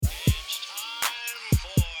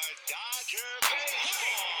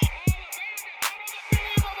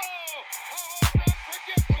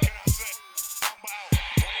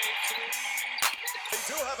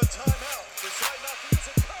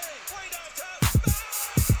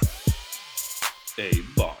Abe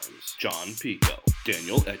Barnes, John Pico,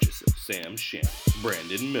 Daniel Etchison, Sam Shin,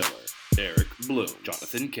 Brandon Miller, Eric Bloom,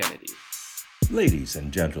 Jonathan Kennedy. Ladies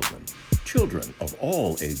and gentlemen, children of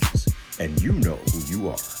all ages, and you know who you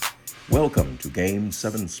are. Welcome to Game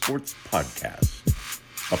 7 Sports Podcast,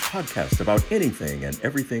 a podcast about anything and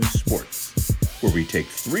everything sports, where we take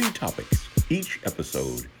 3 topics each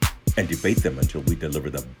episode and debate them until we deliver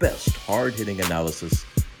the best hard-hitting analysis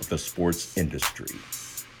of the sports industry.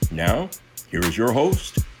 Now, here is your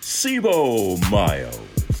host, Sibo Miles.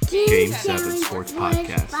 Game 7 Sports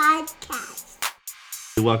Podcast.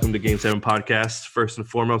 Welcome to Game 7 Podcast. First and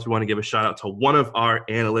foremost, we want to give a shout out to one of our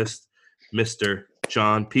analysts, Mr.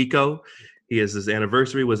 John Pico. His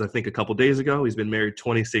anniversary was, I think, a couple days ago. He's been married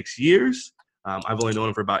 26 years. I've only known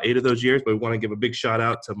him for about 8 of those years, but we want to give a big shout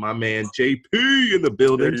out to my man JP in the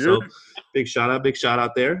building. So big shout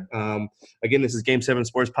out there. Again, this is Game 7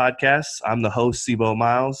 Sports Podcast. I'm the host, Sibo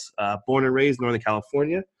Miles, born and raised Northern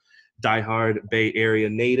California, diehard Bay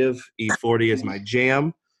Area native. E40 is my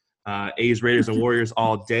jam. A's, Raiders, and Warriors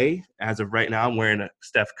all day. As of right now, I'm wearing a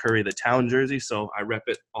Steph Curry the Town jersey, so I rep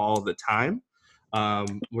it all the time.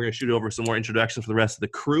 We're going to shoot over some more introductions for the rest of the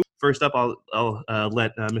crew. First up, I'll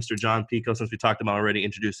let Mr. John Pico, since we talked about already,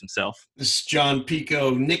 introduce himself. This is John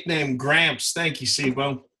Pico, nickname Gramps. Thank you,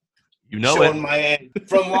 Sibo. You know Showing it. my age.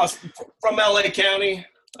 From LA County,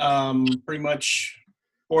 pretty much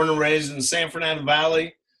born and raised in the San Fernando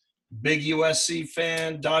Valley. Big USC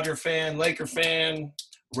fan, Dodger fan, Laker fan,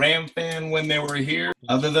 Ram fan when they were here.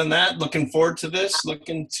 Other than that, looking forward to this.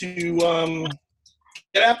 Looking to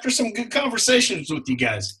get after some good conversations with you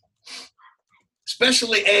guys.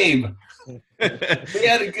 Especially Abe. We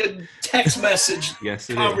had a good text message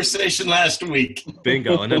conversation last week.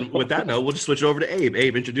 Bingo. And then with that note, we'll just switch over to Abe.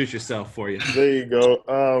 Abe, introduce yourself for you. There you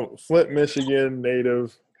go. Flint, Michigan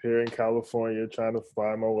native here in California, trying to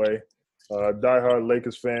find my way. Diehard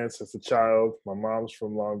Lakers fan since a child. My mom's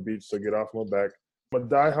from Long Beach, so get off my back. I'm a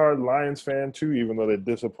diehard Lions fan too, even though they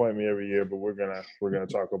disappoint me every year. But we're gonna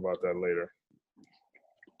talk about that later.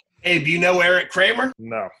 Abe, you know Eric Kramer?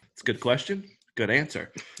 No. It's a good question. Good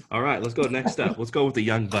answer. All right, let's go next up. Let's go with the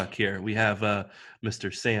young buck here. We have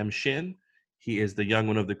Mr. Sam Shin. He is the young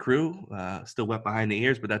one of the crew. Still wet behind the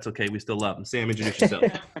ears, but that's okay. We still love him. Sam, introduce yourself.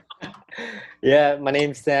 Yeah, my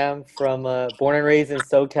name's Sam from born and raised in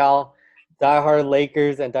SoCal. Diehard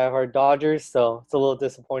Lakers and diehard Dodgers. So it's a little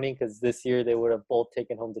disappointing because this year they would have both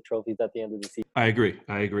taken home the trophies at the end of the season. I agree.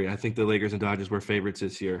 I think the Lakers and Dodgers were favorites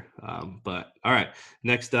this year. But all right,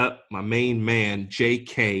 next up, my main man,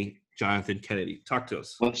 JK, Jonathan Kennedy. Talk to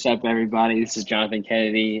us. What's up, everybody? This is Jonathan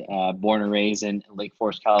Kennedy, born and raised in Lake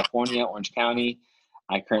Forest, California, Orange County.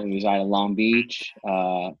 I currently reside in Long Beach,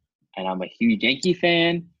 and I'm a huge Yankee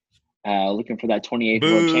fan, looking for that 28th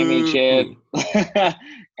World Championship,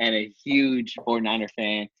 and a huge 49er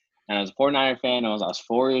fan. And I was a 49er fan. I was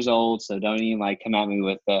 4 years old, so don't even come at me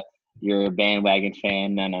with you're a bandwagon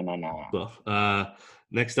fan. No. Well,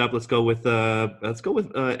 next up, let's go with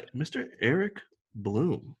Mr. Eric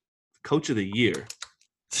Bloom. Coach of the year.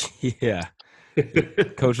 Yeah.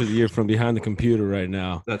 Coach of the year from behind the computer right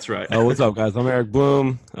now. That's right. What's up, guys? I'm Eric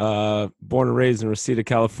Bloom, born and raised in Reseda,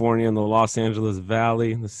 California, in the Los Angeles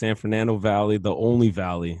Valley, the San Fernando Valley, the only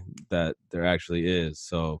valley that there actually is.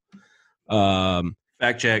 So,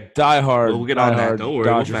 fact check. Diehard. We'll get on that. Don't worry.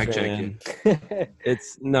 Dodger we'll fact fan. check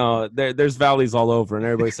you. There's valleys all over, and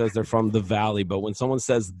everybody says they're from the valley. But when someone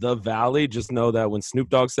says the valley, just know that when Snoop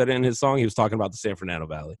Dogg said it in his song, he was talking about the San Fernando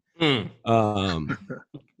Valley.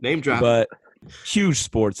 Name drop. But huge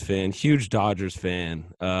sports fan, huge Dodgers fan.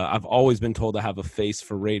 I've always been told I have a face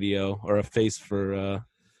for radio or a face for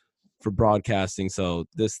broadcasting. So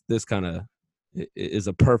this kind of is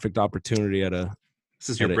a perfect opportunity at a. This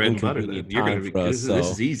is your bread and butter. Then. You're gonna be. This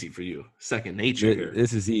is easy for you. Second nature here.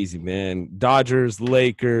 This is easy, man. Dodgers,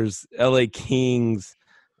 Lakers, LA Kings.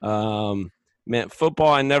 Man,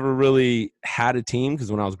 football, I never really had a team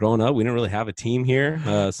because when I was growing up, we didn't really have a team here.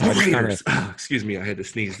 So I just Raiders. Excuse me, I had to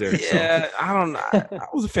sneeze there. Yeah, so. I don't know. I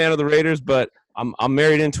was a fan of the Raiders, but I'm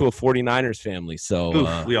married into a 49ers family,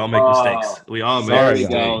 so we all make mistakes. We all make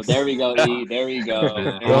mistakes. There we go, E. There we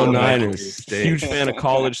go. Go Niners. Huge fan of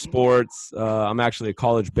college sports. I'm actually a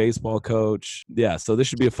college baseball coach. Yeah, so this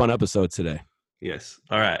should be a fun episode today. Yes.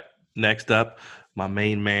 All right. Next up, my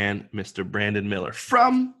main man, Mr. Brandon Miller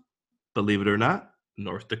from, believe it or not,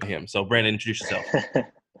 North Dakota. So, Brandon, introduce yourself.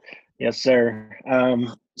 Yes, sir.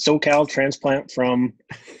 SoCal transplant from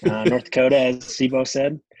North Dakota, as Sibo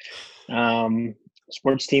said.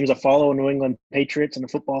 Sports teams I follow: New England Patriots on the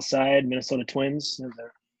football side, Minnesota Twins,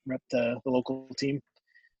 rep the local team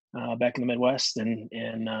back in the Midwest, and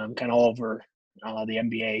kind of all over the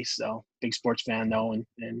NBA. So big sports fan though,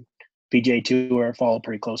 and PGA Tour I follow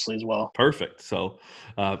pretty closely as well. Perfect. So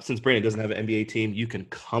since Brandon doesn't have an NBA team, you can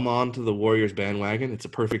come on to the Warriors bandwagon. It's a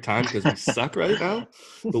perfect time because we suck right now,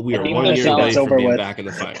 but we are think 1 year until away it's from over being with. back in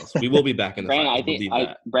the finals. We will be back in the Brandon, finals. I think Believe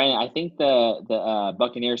that. Brandon, I think the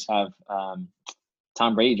Buccaneers have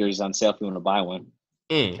Tom Brady jerseys on sale if you want to buy one.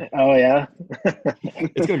 Oh yeah.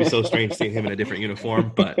 It's going to be so strange seeing him in a different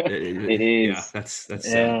uniform, but It is. Yeah, that's Yeah,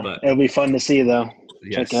 sad. But it'll be fun to see though.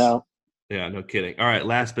 yes. Check it out. Yeah, no kidding. All right,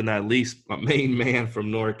 last but not least, my main man from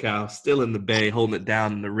NorCal, still in the Bay, holding it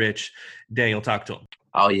down in the Rich. Daniel, talk to him.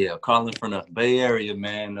 Oh, yeah. Calling from the Bay Area,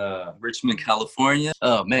 man. Richmond, California.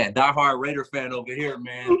 Man, diehard Raider fan over here,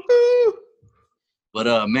 man.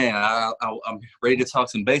 But, man, I'm ready to talk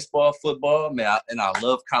some baseball, football, man. And I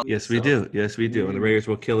love college. Yes, we do. Yes, we do. And the Raiders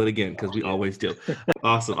will kill it again because we always do.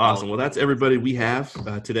 Awesome. Well, that's everybody we have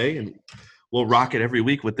today. And we'll rock it every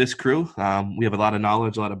week with this crew. We have a lot of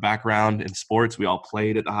knowledge, a lot of background in sports. We all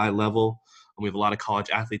played at a high level. We have a lot of college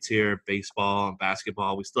athletes here, baseball and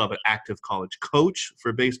basketball. We still have an active college coach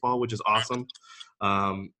for baseball, which is awesome.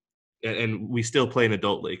 And we still play an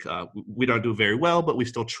adult league. We don't do very well, but we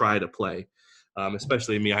still try to play.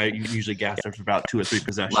 Especially me, I usually gas after about 2 or 3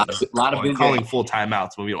 possessions. Lot of calling full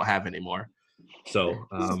timeouts when we don't have any more. So,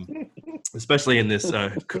 especially in this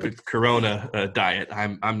Corona diet,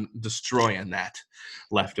 I'm destroying that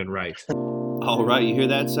left and right. All right, you hear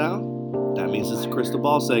that sound? That means it's a crystal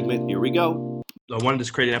ball segment. Here we go. I wanted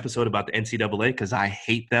to create an episode about the NCAA because I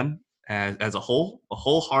hate them as a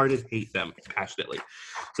wholehearted hate them passionately.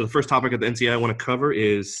 So the first topic of the NCAA I want to cover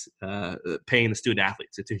is paying the student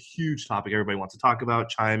athletes. It's a huge topic everybody wants to talk about,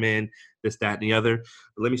 chime in, this, that, and the other.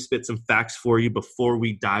 But let me spit some facts for you before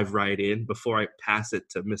we dive right in. Before I pass it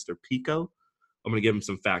to Mr. Pico, I'm going to give him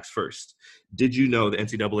some facts first. Did you know the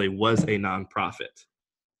NCAA was a nonprofit?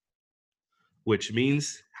 Which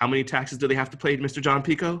means how many taxes do they have to pay, Mr. John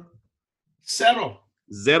Pico? Zero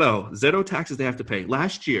Taxes they have to pay.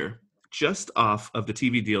 Last year, just off of the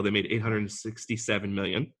TV deal, they made $867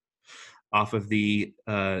 million. Off of the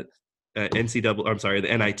the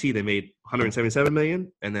NIT, they made $177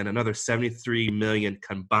 million, and then another $73 million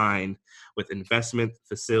combined with investment,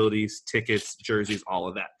 facilities, tickets, jerseys, all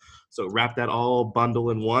of that. So wrap that all bundle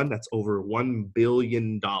in one. That's over $1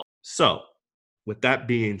 billion. So with that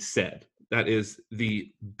being said, that is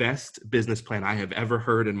the best business plan I have ever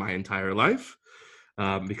heard in my entire life.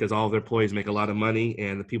 Because all of their employees make a lot of money,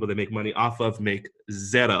 and the people they make money off of make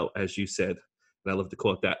zero, as you said. And I love to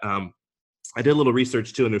quote that. I did a little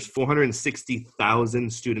research, too, and there's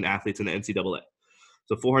 460,000 student athletes in the NCAA.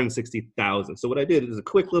 So 460,000. So what I did is a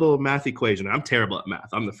quick little math equation. I'm terrible at math.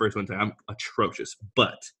 I'm the first one to say I'm atrocious.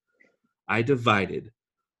 But I divided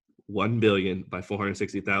 1 billion by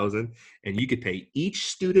 460,000, and you could pay each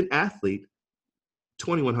student athlete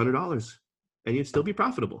 $2,100, and you'd still be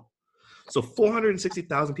profitable. So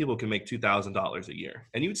 460,000 people can make $2,000 a year,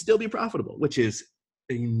 and you would still be profitable, which is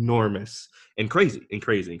enormous and crazy.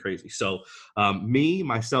 So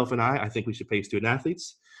myself, and I think we should pay student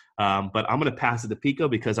athletes. But I'm going to pass it to Pico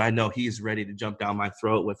because I know he's ready to jump down my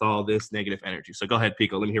throat with all this negative energy. So go ahead,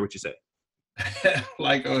 Pico. Let me hear what you say.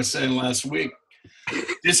 Like I was saying last week,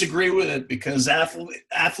 disagree with it because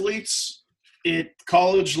athletes at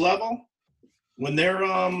college level, when they're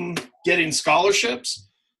getting scholarships,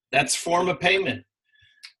 that's a form of payment.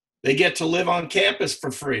 They get to live on campus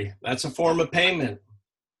for free. That's a form of payment.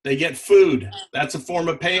 They get food. That's a form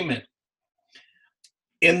of payment.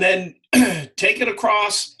 And then take it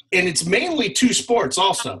across, and it's mainly 2 sports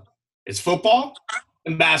also. It's football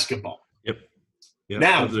and basketball. Yep.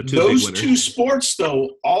 Now, those 2 sports,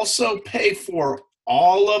 though, also pay for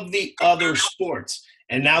all of the other sports.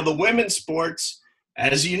 And now the women's sports,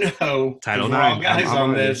 as you know, Title we're all IX. guys I'm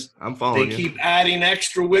on this. I'm following They you. keep adding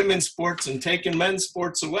extra women's sports and taking men's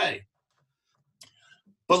sports away.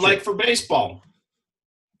 But like for baseball,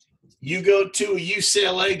 you go to a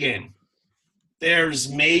UCLA game, there's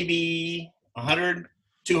maybe 100,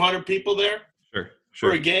 200 people there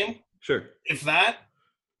for a game. Sure. If that,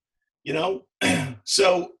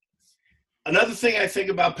 So another thing I think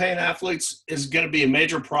about paying athletes is going to be a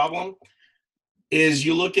major problem is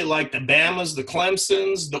you look at like the Bamas, the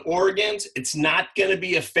Clemsons, the Oregons, it's not going to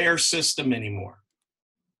be a fair system anymore.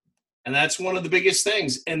 And that's one of the biggest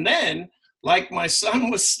things. And then, like my son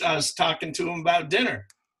was talking to him about dinner,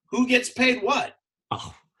 who gets paid what?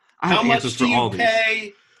 Oh, how much do you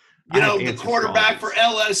pay, the quarterback for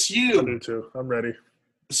LSU? I do too. I'm ready.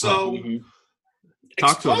 So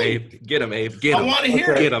talk to him, Abe. Get him, Abe. Get him. I want to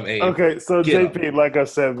hear it. Get him, Abe. Okay, so Get JP, like I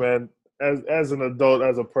said, man, as an adult,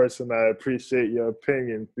 as a person, I appreciate your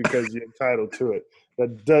opinion because you're entitled to it.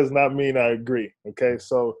 That does not mean I agree. Okay,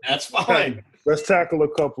 so That's fine. let's tackle a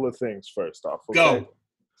couple of things first off. Okay? Go.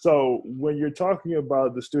 So when you're talking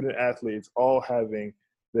about the student athletes all having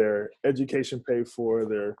their education paid for,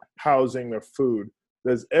 their housing, their food,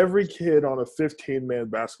 does every kid on a 15-man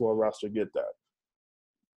basketball roster get that?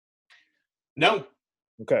 No.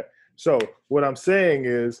 Okay. So what I'm saying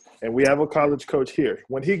is, and we have a college coach here,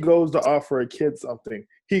 when he goes to offer a kid something,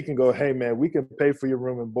 he can go, hey, man, we can pay for your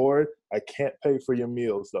room and board. I can't pay for your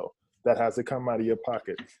meals, though. That has to come out of your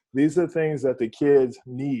pocket. These are things that the kids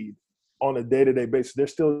need on a day-to-day basis. They're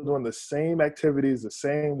still doing the same activities, the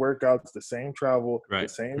same workouts, the same travel, the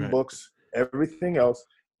same books, everything else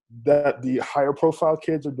that the higher profile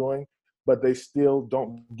kids are doing, but they still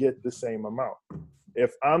don't get the same amount.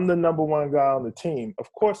 If I'm the number one guy on the team, of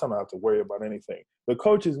course I'm not have to worry about anything. The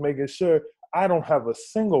coach is making sure I don't have a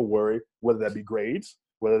single worry, whether that be grades,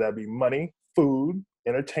 whether that be money, food,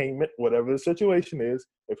 entertainment, whatever the situation is.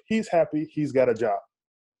 If he's happy, he's got a job.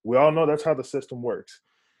 We all know that's how the system works.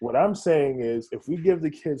 What I'm saying is, if we give the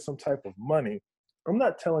kids some type of money, I'm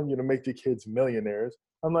not telling you to make the kids millionaires.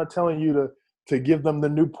 I'm not telling you to give them the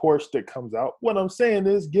new Porsche that comes out. What I'm saying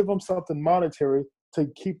is give them something monetary to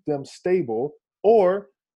keep them stable. Or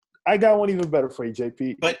I got one even better for you,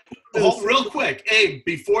 JP. But hold real quick, Abe,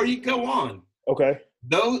 before you go on. Okay.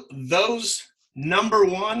 Those number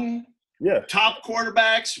one top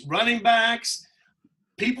quarterbacks, running backs,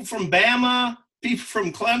 people from Bama, people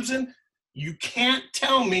from Clemson, you can't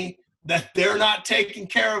tell me that they're not taken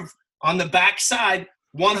care of on the backside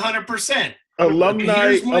 100%.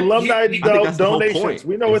 Alumni donations.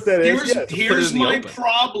 We know what that is. Here's my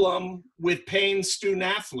problem with paying student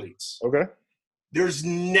athletes. Okay. There's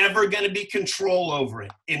never going to be control over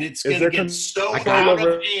it, and it's going to get so out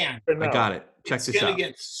of hand. I got it. Check this out. It's going to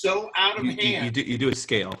get so out of hand. You do a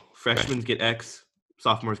scale. Freshmen get X,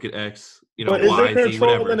 sophomores get X, but Y, Z,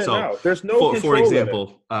 whatever. So there's no for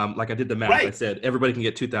example, like I did the math. I said everybody can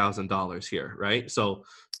get $2,000 here, right? So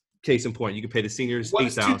case in point, you can pay the seniors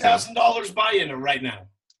 $8,000. $2,000 buy-in right now?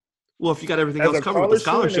 Well, if you got everything else covered with the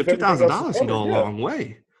scholarship, $2,000 can go a long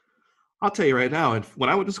way. I'll tell you right now, and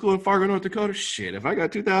when I went to school in Fargo, North Dakota, shit, if I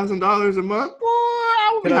got $2,000 a month, boy,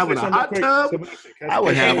 I would be having a hot tub. I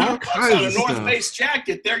would have all kinds of stuff. On a North Face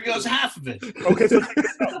jacket, there goes half of it. Okay, so check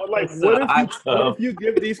this out. But like, what if you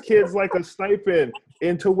give these kids like a stipend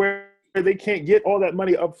into where they can't get all that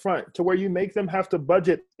money up front, to where you make them have to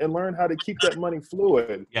budget and learn how to keep that money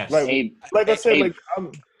fluid? Yes. Like I said,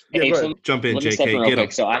 jump in, JK. Get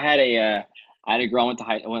him. So I had a girl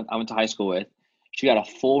I went to high school with. She got a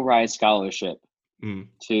full ride scholarship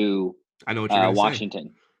to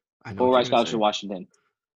Washington. Full ride scholarship to Washington.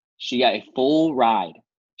 She got a full ride.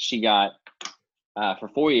 She got for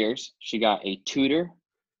 4 years. She got a tutor.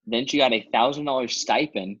 Then she got $1,000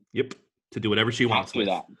 stipend. Yep. To do whatever she wants with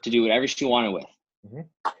that. To do whatever she wanted with.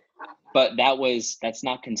 Mm-hmm. But that's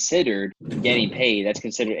not considered getting paid. That's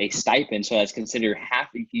considered a stipend. So that's considered half.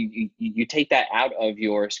 You take that out of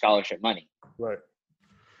your scholarship money. Right.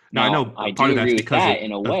 Now, I know part of that's because of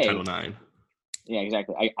Title IX. Yeah,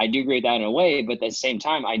 exactly. I do agree with that in a way, but at the same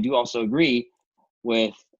time, I do also agree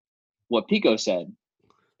with what Pico said.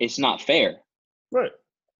 It's not fair. Right.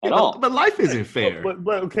 At all. But life isn't fair.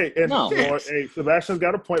 But okay, and hey, Sebastian's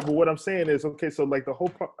got a point. But what I'm saying is, okay, so like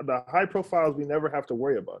the high profiles we never have to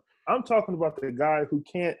worry about. I'm talking about the guy who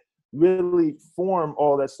can't really form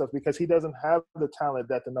all that stuff because he doesn't have the talent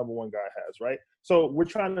that the number one guy has, right? So we're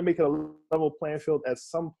trying to make it a level playing field at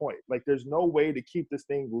some point. Like there's no way to keep this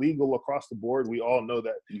thing legal across the board. We all know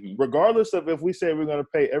that. Mm-hmm. Regardless of if we say we're going to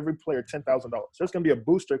pay every player $10,000, there's going to be a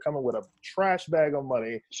booster coming with a trash bag of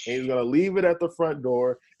money, and he's going to leave it at the front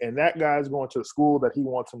door, and that guy's going to the school that he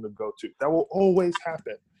wants him to go to. That will always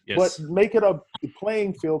happen. Yes. But make it a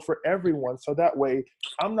playing field for everyone, so that way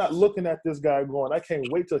I'm not looking at this guy going, I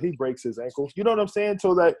can't wait till he breaks his ankle. You know what I'm saying?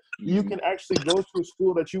 So that you can actually go to a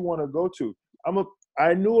school that you want to go to.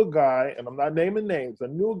 I knew a guy, and I'm not naming names, I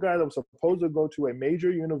knew a guy that was supposed to go to a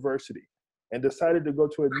major university and decided to go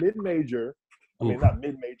to a mid-major. I mean, not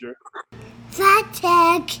mid-major.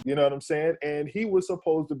 You know what I'm saying? And he was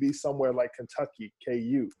supposed to be somewhere like Kentucky,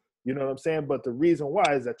 KU. You know what I'm saying? But the reason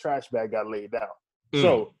why is that trash bag got laid down.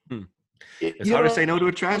 So it's hard to say no to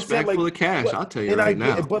a trash bag full of cash. I'll tell you right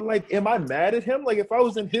now. But like, am I mad at him? Like, if I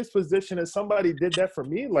was in his position and somebody did that for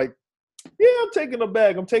me, like, yeah, I'm taking a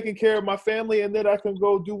bag. I'm taking care of my family, and then I can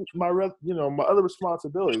go do my other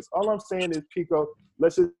responsibilities. All I'm saying is, Pico,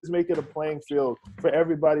 let's just make it a playing field for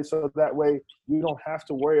everybody, so that way we don't have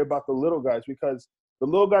to worry about the little guys, because the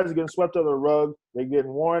little guys are getting swept under the rug. They're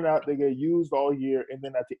getting worn out. They get used all year, and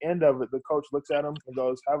then at the end of it, the coach looks at them and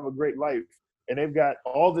goes, "Have a great life." And they've got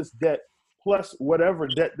all this debt plus whatever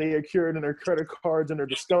debt they accrued in their credit cards and their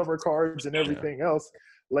Discover cards and everything else.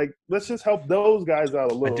 Like, let's just help those guys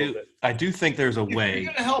out a little bit. I do think there's a way.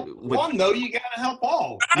 You're going to help one, though. You got to help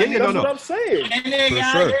all. That's what I'm saying.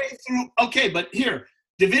 NAIA through, okay, but here,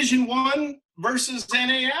 Division I versus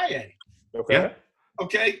NAIA. Okay. Yeah.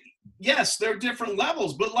 Okay. Yes, they're different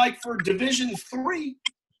levels, but like for Division III,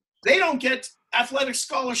 they don't get athletic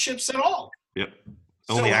scholarships at all. Yep.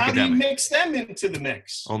 So how do you mix them into the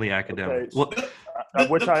mix? Only academic. Okay.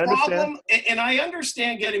 Which I understand. And I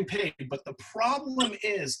understand getting paid, but the problem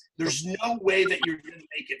is there's no way that you're going to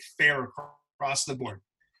make it fair across the board.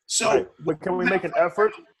 So but can we make an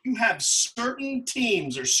effort? You have certain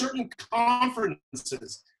teams or certain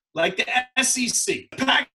conferences like the SEC. The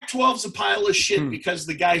Pac-12's a pile of shit because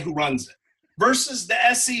the guy who runs it versus the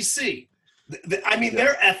SEC. I mean,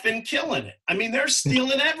 they're effing killing it. I mean, they're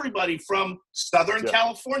stealing everybody from Southern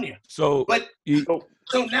California. So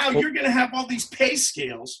now you're going to have all these pay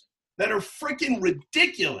scales that are freaking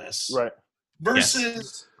ridiculous. Right.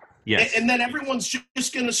 Versus, and then everyone's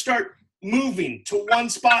just going to start moving to one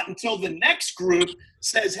spot until the next group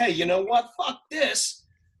says, hey, you know what? Fuck this.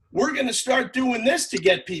 We're going to start doing this to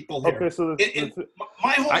get people here. Okay, so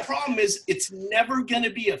my whole problem is it's never going to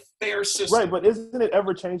be a fair system. Right, but isn't it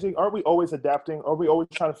ever changing? Aren't we always adapting? Are we always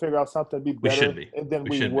trying to figure out something to be better than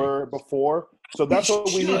we were before? So that's what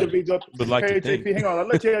we need to be good. Hey, JP, hang on. I'll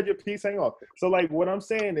let you have your piece. Hang on. So, like, what I'm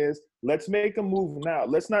saying is, let's make a move now.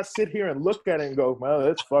 Let's not sit here and look at it and go, well,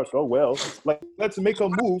 that's fucked. Oh, well. Like, let's make a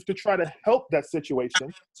move to try to help that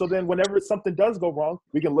situation. So then whenever something does go wrong,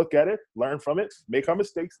 we can look at it, learn from it, make our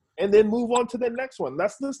mistakes, and then move on to the next one.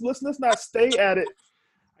 Let's not stay at it.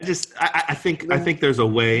 I think there's a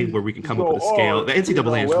way where we can come up with a scale. The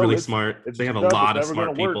NCAA is really smart. They have a lot of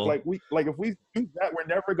smart people. Like if we do that, we're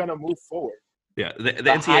never going to move forward. Yeah, the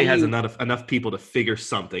NCAA has enough people to figure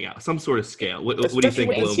something out, some sort of scale. What do you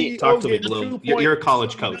think, Bloom? Talk to me, Bloom. You're a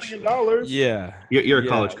college coach. Yeah. You're a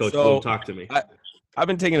college coach, so, Bloom. Talk to me. I've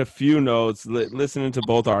been taking a few notes, listening to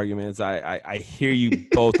both arguments. I hear you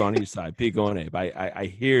both on each side, Pico and Abe. I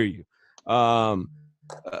hear you.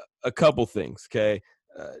 A couple things, okay?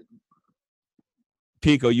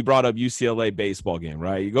 Pico, you brought up UCLA baseball game,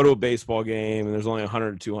 right? You go to a baseball game and there's only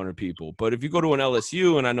 100 or 200 people. But if you go to an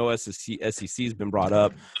LSU, and I know SEC has been brought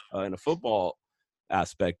up in a football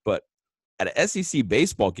aspect, but at an SEC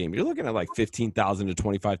baseball game, you're looking at like 15,000 to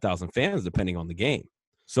 25,000 fans, depending on the game.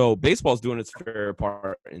 So baseball's doing its fair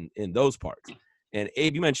part in those parts. And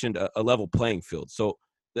Abe, you mentioned a level playing field. So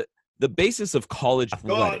the basis of college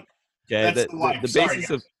athletics, okay, the basis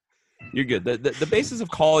of you're good. The basis of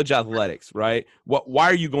college athletics, right? Why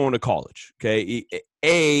are you going to college? Okay,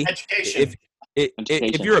 education.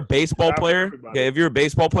 If you're a baseball player, okay, if you're a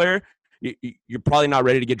baseball player, you're probably not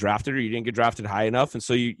ready to get drafted, or you didn't get drafted high enough, and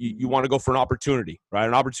so you want to go for an opportunity, right?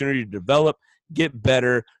 An opportunity to develop, get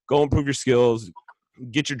better, go improve your skills,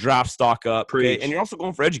 get your draft stock up, okay? And you're also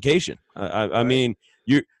going for education. I mean,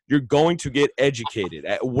 you're going to get educated.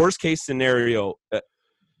 At worst case scenario,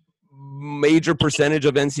 major percentage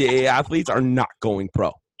of NCAA athletes are not going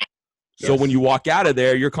pro. So when you walk out of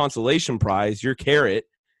there, your consolation prize, your carrot,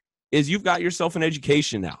 is you've got yourself an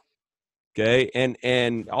education now. Okay.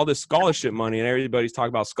 And all this scholarship money, and everybody's talking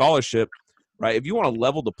about scholarship, right? If you want to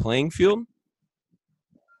level the playing field,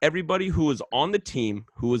 everybody who is on the team,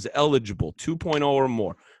 who is eligible, 2.0 or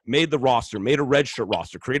more, made the roster, made a red shirt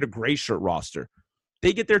roster, create a gray shirt roster,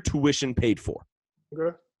 they get their tuition paid for.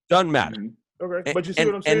 Okay. Doesn't matter. Okay, but you see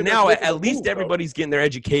what I'm saying? And now at least everybody's getting their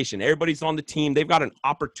education. Everybody's on the team. They've got an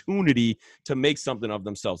opportunity to make something of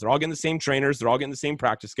themselves. They're all getting the same trainers. They're all getting the same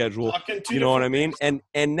practice schedule. You know what I mean?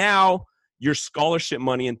 And now your scholarship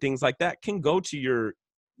money and things like that can go to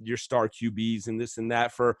your star QBs and this and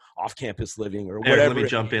that for off-campus living or whatever. Let me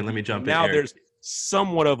jump in. Now there's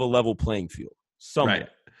somewhat of a level playing field. Somewhat. Right.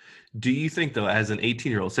 Do you think, though, as an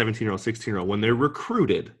 18-year-old, 17-year-old, 16-year-old, when they're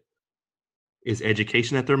recruited, is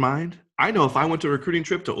education at their mind? I know if I went to a recruiting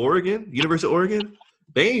trip to Oregon, University of Oregon,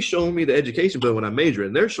 they ain't showing me the education, but when I'm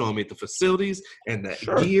majoring, they're showing me the facilities and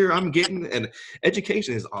the gear I'm getting. And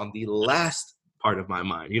education is on the last part of my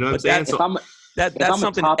mind. You know what I'm saying? That's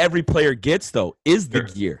something every player gets, though, is the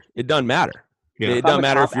gear. It doesn't matter. Yeah. It doesn't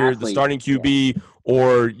matter if you're the starting QB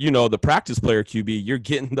or, the practice player QB. You're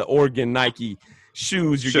getting the Oregon Nike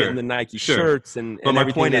shoes, you're getting the Nike shirts, and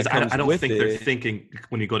my point is, I don't think they're thinking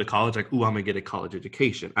when you go to college like, "Ooh, I'm gonna get a college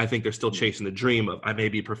education." I think they're still chasing the dream of, I may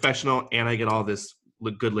be a professional and I get all this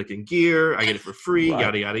good looking gear, I get it for free,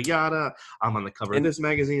 yada yada yada. I'm on the cover of this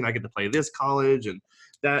magazine, I get to play this college and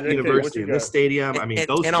that university and this stadium. I mean,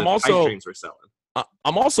 those are the pipe dreams we're selling.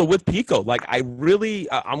 I'm also with Pico. Like, I'm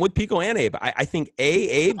with Pico and Abe. I think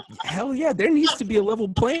Abe, hell yeah, there needs to be a level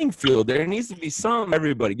playing field. There needs to be some,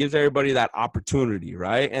 everybody gives everybody that opportunity,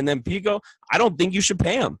 right? And then Pico, I don't think you should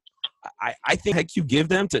pay them. I think heck, you give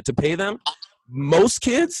them to pay them. Most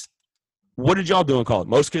kids, what did y'all do in college?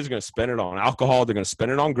 Most kids are going to spend it on alcohol. They're going to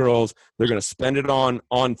spend it on girls. They're going to spend it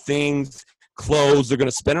on things, clothes. They're going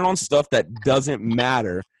to spend it on stuff that doesn't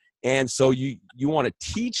matter. And so you want to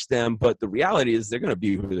teach them, but the reality is they're going to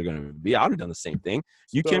be who they're going to be. I would have done the same thing.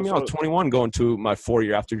 You kidding me? I was 21 going to my 4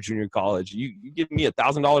 year after junior college. You give me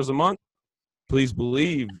 $1,000 a month, please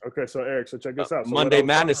believe. Okay, so Eric, so check this out. So Monday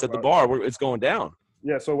Madness at the bar, it's going down.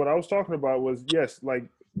 Yeah, so what I was talking about was, yes, like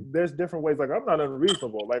there's different ways. Like I'm not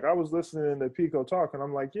unreasonable. Like I was listening to Pico talk, and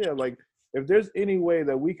I'm like, yeah, like if there's any way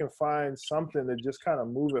that we can find something to just kind of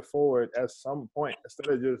move it forward at some point,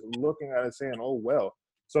 instead of just looking at it saying, oh, well.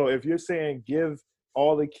 So if you're saying give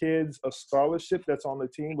all the kids a scholarship that's on the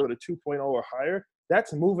team with a 2.0 or higher,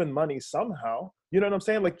 that's moving money somehow. You know what I'm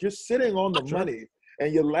saying? Like you're sitting on the money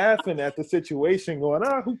and you're laughing at the situation going,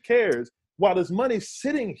 who cares? While there's money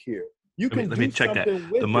sitting here. Let me check that.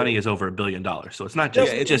 The money is over $1 billion, so it's not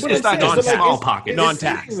just. It's not just small pocket,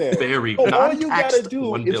 non-tax. Very. So all you gotta do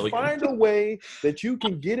 $1 is billion. find a way that you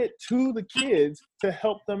can get it to the kids to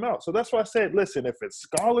help them out. So that's why I said, listen, if it's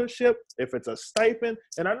scholarship, if it's a stipend,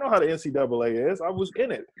 and I know how the NCAA is. I was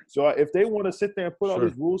in it. So if they want to sit there and put all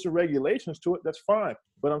these rules and regulations to it, that's fine.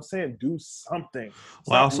 But I'm saying do something.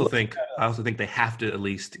 Well, I also think they have to at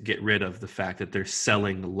least get rid of the fact that they're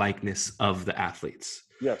selling the likeness of the athletes.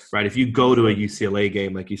 Yes. Right. If you go to a UCLA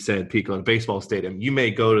game, like you said, Pico, in a baseball stadium, you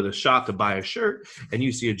may go to the shop to buy a shirt and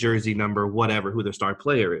you see a jersey number, whatever, who their star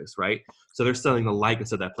player is. Right. So they're selling the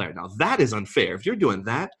likeness of that player. Now, that is unfair. If you're doing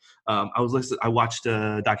that, I watched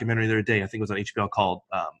a documentary the other day. I think it was on HBO called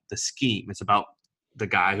The Scheme. It's about the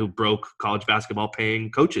guy who broke college basketball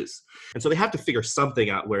paying coaches. And so they have to figure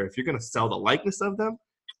something out where if you're going to sell the likeness of them,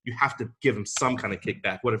 you have to give them some kind of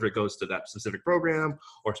kickback, whatever it goes to that specific program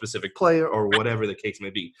or specific player or whatever the case may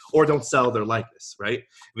be. Or don't sell their likeness, right? If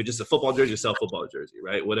it's just a football jersey, you sell a football jersey,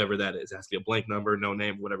 right? Whatever that is. It has to be a blank number, no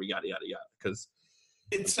name, whatever, yada, yada, yada. Because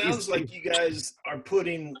it sounds like you guys are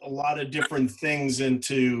putting a lot of different things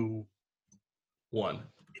into one.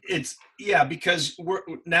 Because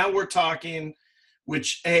we're talking,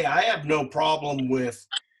 which, hey, I have no problem with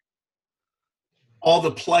all the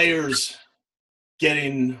players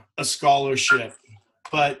getting a scholarship,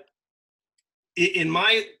 but in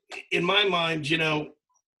my mind,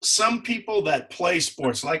 some people that play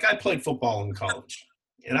sports, like I played football in college,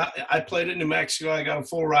 and I played in New Mexico. I got a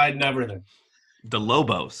full ride and everything. The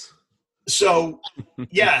Lobos. So,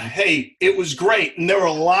 yeah, hey, it was great, and there were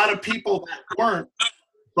a lot of people that weren't,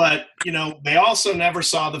 but they also never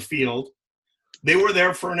saw the field. They were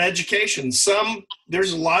there for an education.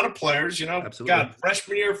 There's a lot of players, got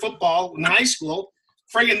freshman year of football in high school.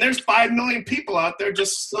 Friggin', there's 5 million people out there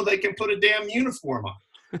just so they can put a damn uniform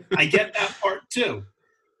on. I get that part too.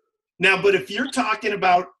 Now, but if you're talking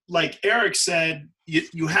about, like Eric said,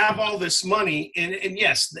 you have all this money, and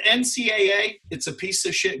yes, the NCAA, it's a piece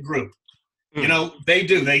of shit group.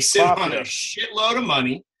 They sit on a shitload of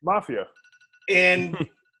money. Mafia. And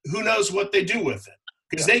who knows what they do with it.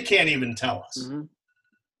 Because they can't even tell us. Mm-hmm.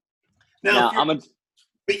 Now,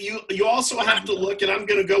 but you also have to look, and I'm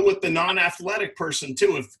going to go with the non-athletic person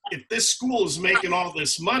too. If this school is making all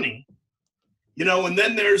this money, and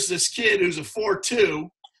then there's this kid who's a 4.2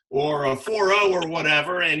 or a 4.0 or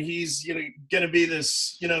whatever, and he's going to be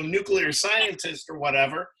this nuclear scientist or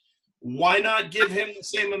whatever, why not give him the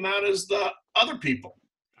same amount as the other people?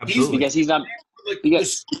 Absolutely. Because he's not the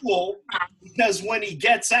school, because when he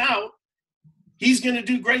gets out, he's going to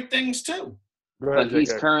do great things too. But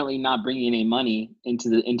he's currently not bringing any money into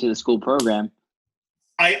the school program.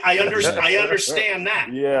 I understand that.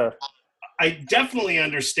 Yeah, I definitely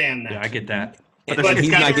understand that. Yeah, I get that. But he's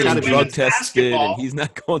not getting drug tested, and he's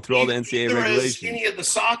not going through all the NCAA regulations. Either as any of the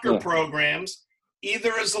soccer programs,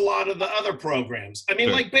 either as a lot of the other programs. I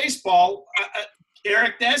mean, like baseball,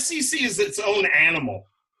 Eric, the SEC is its own animal.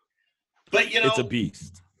 But it's a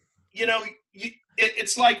beast.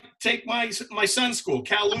 It's like, take my son's school,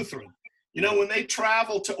 Cal Lutheran. When they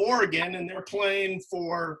travel to Oregon and they're playing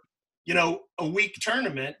for, a week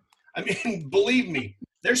tournament, I mean, believe me,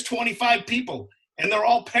 there's 25 people, and they're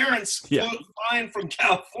all parents flying from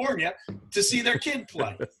California to see their kid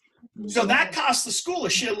play. So that costs the school a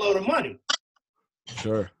shitload of money.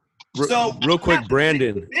 Sure. So real quick,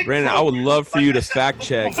 Brandon, I would love for you to fact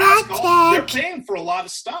check. They're paying for a lot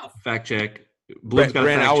of stuff. Fact check.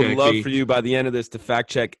 Brandon, I would love for you by the end of this to fact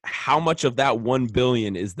check how much of that $1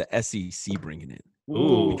 billion is the SEC bringing in.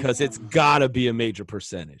 Ooh. because it's gotta be a major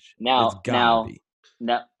percentage. It's Now, gotta be.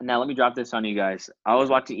 now, let me drop this on you guys. I was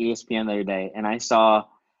watching ESPN the other day, and I saw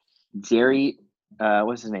Jerry,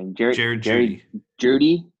 what's his name? Jared Judy.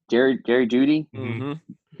 Jerry Judy, Mm-hmm.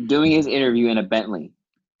 doing his interview in a Bentley.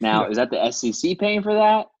 Now, is that the SEC paying for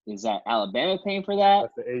that? Is that Alabama paying for that?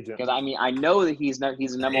 That's the agent. Because I know that he's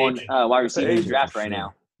the number one wide receiver in the draft right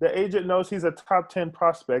now. The agent knows he's a top 10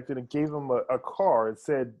 prospect, and it gave him a car and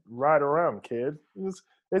said, "Ride around, kid."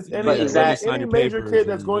 It's any major kid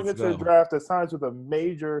that's going into the draft that signs with a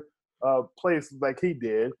major place like he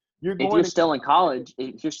did. If you're still in college,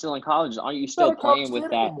 aren't you still playing with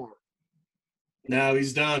that? Anymore. No,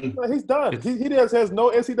 he's done. No, he's done. He has no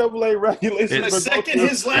NCAA regulations. The second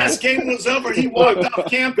his last game was over, he walked off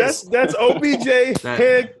campus. That's OBJ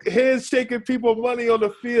head shaking people money on the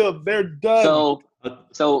field. They're done. So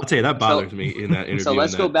I'll tell you that bothers me in that interview. So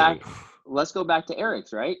let's go back. Let's go back to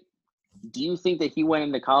Eric's, right? Do you think that he went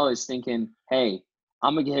into college thinking, "Hey,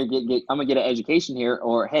 I'm gonna get an education here,"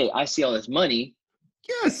 or "Hey, I see all this money"?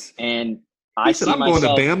 Yes. And I'm going to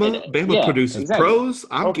Bama. Bama produces pros.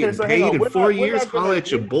 I'm getting paid in 4 years. Holla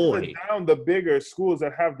at your boy. Down the bigger schools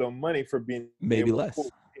that have the money for being maybe less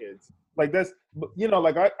kids. Like that's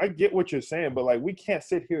like I get what you're saying, but like we can't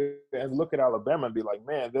sit here and look at Alabama and be like,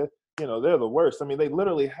 man, they're the worst. I mean, they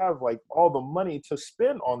literally have like all the money to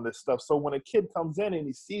spend on this stuff. So when a kid comes in and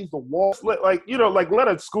he sees the wall, let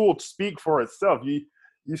a school speak for itself.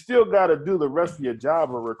 You still got to do the rest of your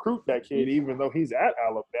job or recruit that kid, even though he's at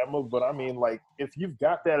Alabama. But, I mean, like, if you've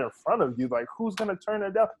got that in front of you, like, who's going to turn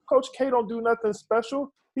it down? Coach K don't do nothing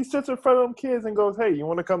special. He sits in front of them kids and goes, "Hey, you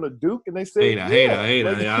want to come to Duke?" And they say, hey,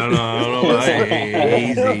 I don't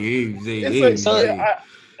know. Easy.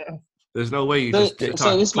 There's no way you just talk.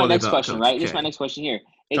 So this is my next question, right? This is my next question here.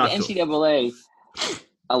 If the NCAA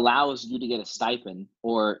allows you to get a stipend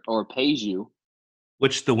or pays you,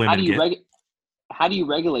 which the women get. How do you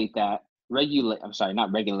regulate that? Regulate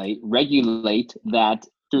that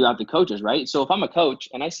throughout the coaches, right? So if I'm a coach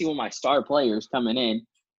and I see one of my star players coming in,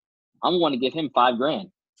 I'm going to give him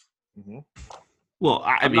 $5,000. Mm-hmm. Well,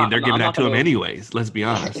 I mean, they're giving that to him anyways. Let's be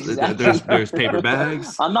honest. Exactly. There's paper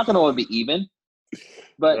bags. I'm not going to want to be even.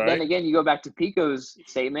 But then again, you go back to Pico's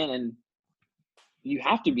statement, and you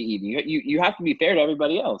have to be even. You have to be fair to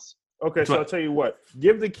everybody else. Okay, so I'll tell you what.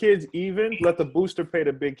 Give the kids even. Let the booster pay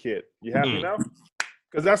the big kid. You happy now?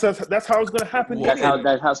 Because that's how it's going to happen. That's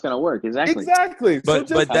how it's going to work. Exactly. But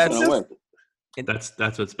that's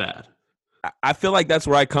what's bad. I feel like that's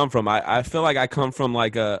where I come from. I feel like I come from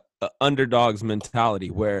like a underdogs mentality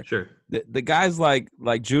where the guys like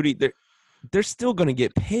Judy, they're still going to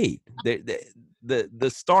get paid. The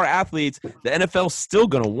star athletes, the NFL's still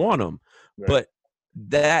going to want them, but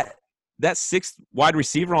that sixth wide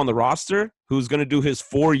receiver on the roster who's going to do his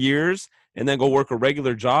 4 years and then go work a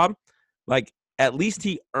regular job, like at least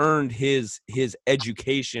he earned his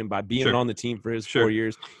education by being on the team for his 4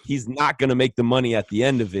 years. He's not going to make the money at the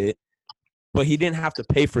end of it, but he didn't have to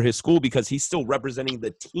pay for his school because he's still representing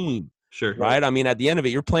the team. Right? I mean, at the end of it,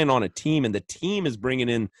 you're playing on a team, and the team is bringing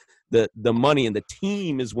in the money, and the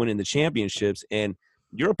team is winning the championships, and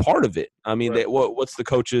you're a part of it. I mean, what's the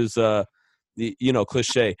coach's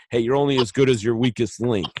cliche? Hey, you're only as good as your weakest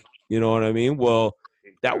link. You know what I mean? Well,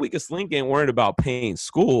 that weakest link ain't worried about paying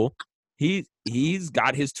school. He's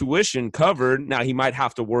got his tuition covered. Now he might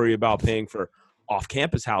have to worry about paying for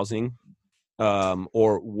off-campus housing,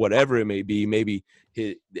 or whatever it may be. Maybe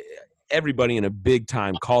everybody in a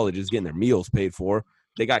big-time college is getting their meals paid for.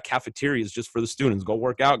 They got cafeterias just for the students. Go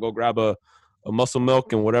work out, go grab a muscle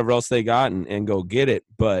milk and whatever else they got and go get it.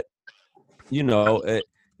 But,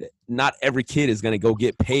 not every kid is going to go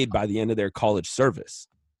get paid by the end of their college service.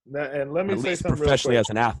 Now, and let me say something professionally real as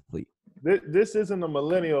an athlete. This isn't a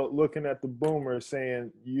millennial looking at the boomers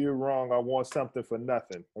saying, "You're wrong, I want something for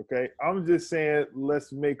nothing." Okay? I'm just saying,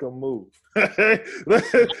 let's make a move.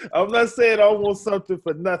 I'm not saying I want something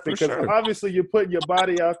for nothing, because obviously you're putting your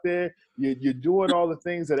body out there. You're doing all the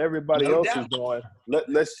things that everybody else is doing.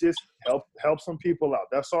 Let's just help some people out.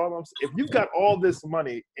 That's all I'm saying. If you've got all this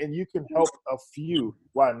money and you can help a few,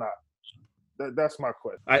 why not? That's my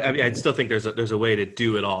question. I mean, I still think there's a way to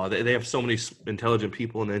do it all. They have so many intelligent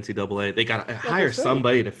people in the NCAA. They got to hire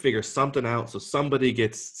somebody to figure something out so somebody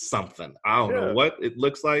gets something. I don't know what it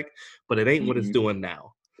looks like, but it ain't what it's doing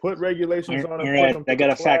now. Put regulations on it. All right, I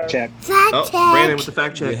got a fact check. Brandon with the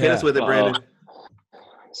fact check. Hit us with it, Brandon.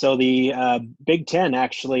 So the Big Ten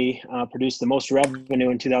actually produced the most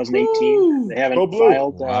revenue in 2018. They haven't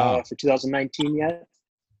filed for 2019 yet.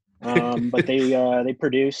 But they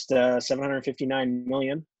produced $759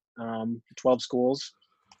 million for 12 schools.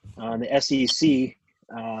 The SEC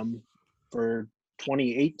for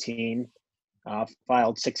 2018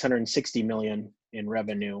 filed $660 million in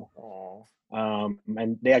revenue.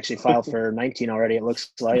 And they actually filed for 19 already. It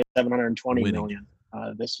looks like $720 million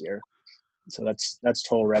this year. So that's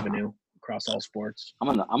total revenue across all sports. I'm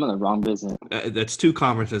in the wrong business. That's two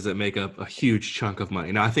conferences that make up a huge chunk of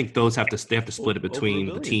money. Now I think those have to split it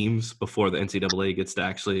between the teams before the NCAA gets to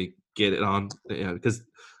actually get it on, because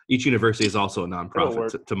each university is also a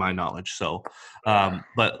nonprofit to my knowledge. So,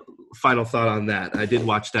 but final thought on that. I did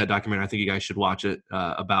watch that documentary. I think you guys should watch it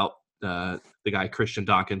about the guy Christian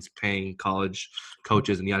Dawkins paying college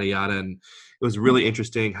coaches and yada yada. And it was really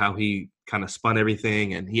interesting how he kind of spun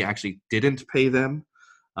everything, and he actually didn't pay them.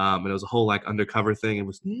 And it was a whole undercover thing. It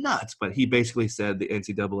was nuts. But he basically said the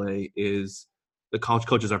NCAA is the college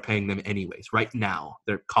coaches are paying them anyways. Right now,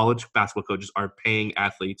 their college basketball coaches are paying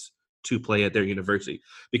athletes to play at their university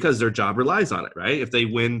because their job relies on it, right? If they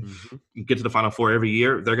win, get to the Final Four every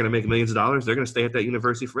year, they're going to make millions of dollars. They're going to stay at that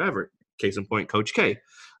university forever. Case in point, Coach K.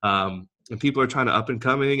 And people are trying to up and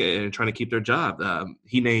coming and trying to keep their job.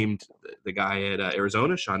 He named the guy at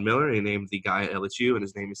Arizona, Sean Miller. He named the guy at LSU, and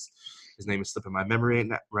his name is slipping my memory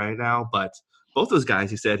right now. But both those guys,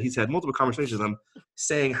 he's had multiple conversations with them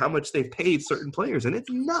saying how much they've paid certain players, and it's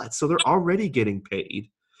nuts. So they're already getting paid.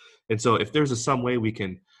 And so if there's some way we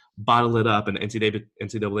can bottle it up and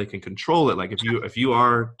NCAA can control it, like if you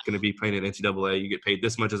are going to be playing at NCAA, you get paid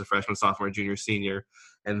this much as a freshman, sophomore, junior, senior,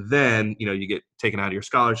 and then you get taken out of your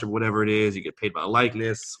scholarship, whatever it is, you get paid by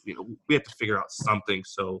likeness. We have to figure out something.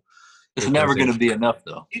 So it's never going to be enough,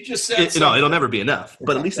 though. You just said it'll never be enough,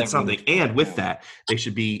 but at least it's something. And with that, they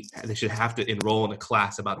should have to enroll in a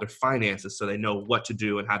class about their finances so they know what to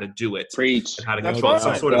do and how to do it. Preach. And how to control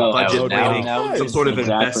some sort of budget planning, some sort of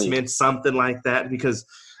investment, something like that. Because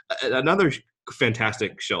another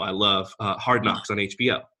fantastic show I love, Hard Knocks on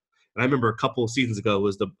HBO. And I remember a couple of seasons ago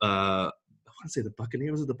was the I want to say the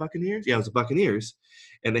Buccaneers. Was it the Buccaneers? Yeah, it was the Buccaneers.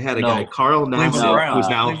 And they had a guy, Carl Nassib, who's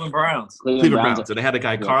now Cleveland Browns. Cleveland Browns. So they had a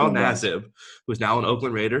guy, Carl Nassib, who's now an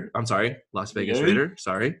Oakland Raider. I'm sorry, Las Vegas Raider.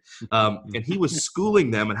 Sorry. And he was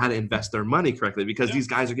schooling them on how to invest their money correctly because these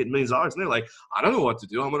guys are getting millions of dollars. And they're like, I don't know what to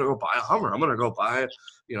do. I'm going to go buy a Hummer. I'm going to go buy,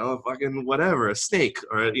 fucking whatever, a snake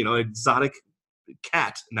or, exotic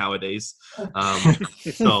cat nowadays.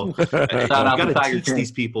 So you got to teach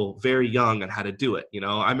these people very young on how to do it.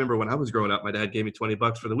 I remember when I was growing up, my dad gave me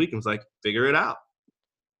 $20 for the week and was like, figure it out.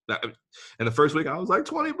 And the first week I was like,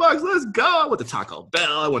 $20, let's go. I went to Taco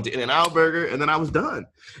Bell, I went to In-N-Out Burger, and then I was done.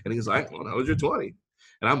 And he was like, well, that was your 20.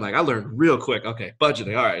 And I'm like, I learned real quick. Okay,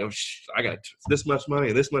 budgeting. All right, I got this much money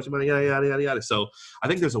and this much money, yada, yada, yada, yada. So I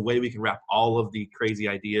think there's a way we can wrap all of the crazy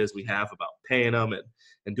ideas we have about paying them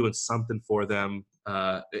and doing something for them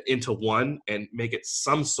into one and make it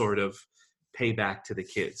some sort of payback to the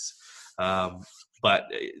kids. But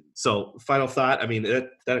so final thought, I mean,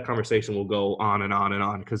 that conversation will go on and on and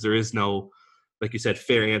on because there is no, like you said,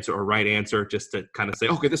 fair answer or right answer just to kind of say,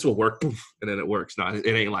 okay, this will work, poof, and then it works. No, it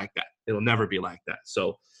ain't like that. It'll never be like that.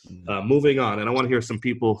 So moving on, and I want to hear some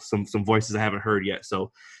people, some voices I haven't heard yet.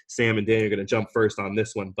 So Sam and Dan are going to jump first on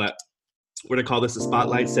this one, but we're going to call this a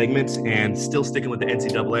spotlight segment, and still sticking with the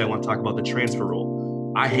NCAA, I want to talk about the transfer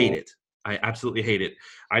rule. I hate it. I absolutely hate it.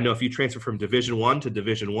 I know if you transfer from Division I to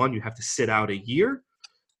Division I, you have to sit out a year.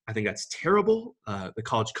 I think that's terrible. The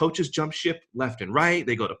college coaches jump ship left and right.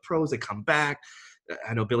 They go to pros, they come back.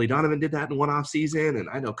 I know Billy Donovan did that in one off season, and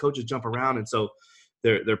I know coaches jump around, and so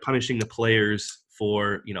they're punishing the players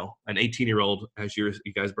for an 18-year-old, as you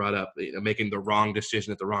guys brought up, making the wrong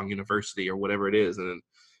decision at the wrong university or whatever it is, and then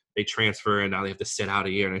they transfer and now they have to sit out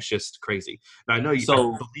a year, and it's just crazy. Now I know I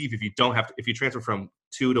believe if you transfer from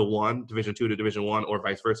 2 to 1, Division 2 to Division 1, or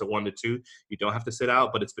vice versa, 1 to 2, you don't have to sit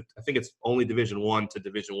out. But I think it's only Division 1 to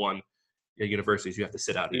Division 1 universities you have to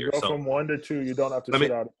sit out a year. You go from 1 to 2, you don't have to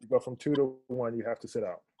sit out. You go from 2 to 1, you have to sit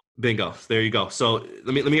out. Bingo. There you go. So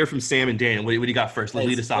let me hear from Sam and Dan. What do you got first? Let's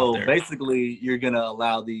lead us out there. Basically, you're gonna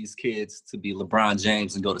allow these kids to be LeBron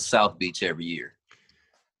James and go to South Beach every year.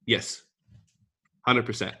 Yes.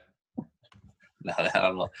 100%. No, I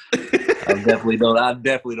don't know. I definitely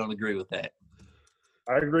don't agree with that.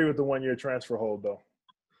 I agree with the 1-year transfer hold, though.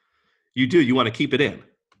 You do? You want to keep it in?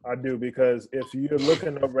 I do, because if you're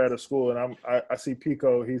looking over at a school and I see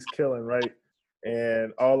Pico, he's killing, right?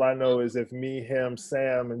 And all I know is if me, him,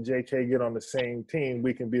 Sam, and JK get on the same team,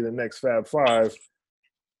 we can be the next Fab Five.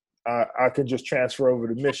 I can just transfer over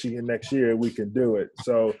to Michigan next year. We can do it.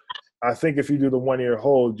 So I think if you do the 1-year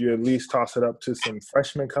hold, you at least toss it up to some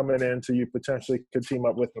freshmen coming in so you potentially could team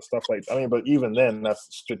up with and stuff like that. I mean, but even then, that's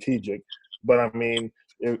strategic. But, I mean,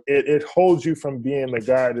 it holds you from being the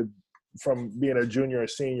guy from being a junior or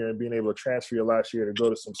senior and being able to transfer your last year to go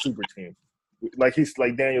to some super team. like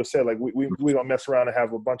Daniel said, like we don't mess around and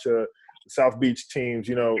have a bunch of South Beach teams,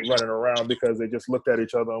 you know, running around because they just looked at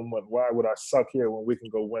each other and went, "Why would I suck here when we can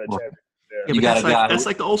go win a championship there?" Yeah, but that's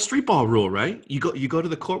like the old street ball rule, right? You go to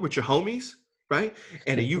the court with your homies, right?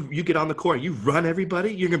 And you get on the court, and you run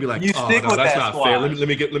everybody. You're gonna be like, "Oh no, that's not fair. Let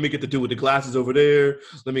me get the dude with the glasses over there.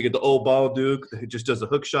 Let me get the old ball dude who just does a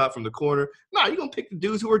hook shot from the corner." No, you're gonna pick the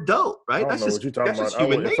dudes who are dope, right? I don't know what you're talking about. If I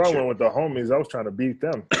went with the homies, I was trying to beat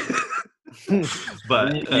them.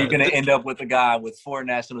 But you're gonna end up with a guy with 4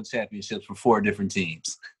 national championships for 4 different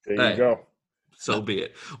teams. There you go. So be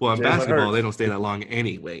it. Well, in basketball, they don't stay that long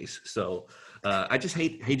anyways. So I just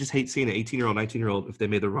hate seeing an 18-year-old, 19-year-old if they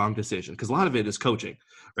made the wrong decision, because a lot of it is coaching,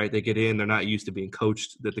 right? They get in, they're not used to being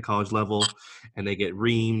coached at the college level, and they get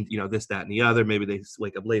reamed, you know, this, that, and the other. Maybe they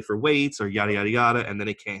wake up late for weights or yada, yada, yada, and then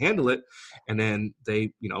they can't handle it, and then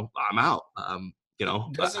they, you know, I'm out. You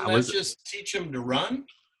know, doesn't that just teach them to run?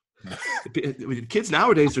 Kids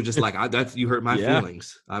nowadays are just like, that's you hurt my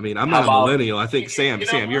feelings. I mean, I'm not a millennial. I think Sam,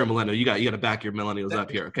 you're a millennial. You got to back your millennials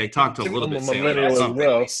up here. Okay, talk to them a little bit.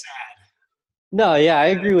 Sam. No, yeah, I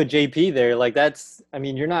agree with JP there. Like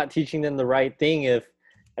you're not teaching them the right thing if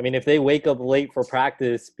they wake up late for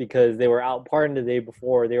practice because they were out partying the day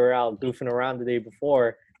before, they were out goofing around the day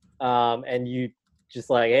before, and you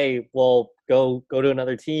just like, hey, well, go to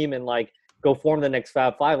another team and like go form the next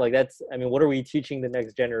Fab Five. Like what are we teaching the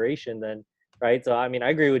next generation then, right? So I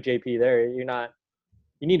agree with JP there. You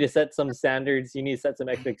need to set some standards, you need to set some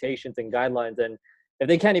expectations and guidelines, and if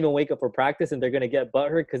they can't even wake up for practice and they're going to get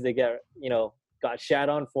butthurt because they got shat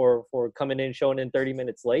on for coming in, showing in 30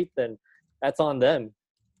 minutes late, then that's on them.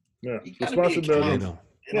 Yeah, responsibility.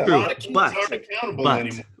 But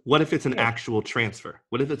what if it's an actual transfer?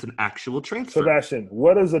 Sebastian,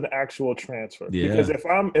 what is an actual transfer? Yeah. Because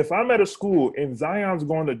if I'm at a school and Zion's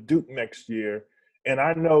going to Duke next year, and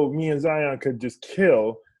I know me and Zion could just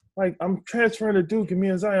kill, like I'm transferring to Duke and me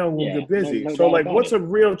and Zion will get busy. So like, what's a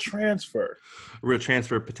real transfer? A real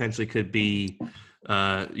transfer potentially could be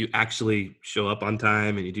you actually show up on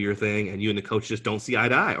time and you do your thing, and you and the coach just don't see eye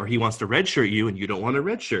to eye, or he wants to redshirt you and you don't want a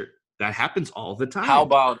redshirt. That happens all the time. How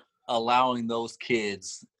about allowing those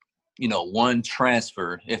kids, one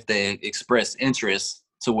transfer if they express interest,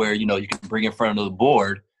 to where, you can bring in front of the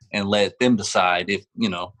board and let them decide if,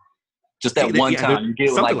 just that one time you get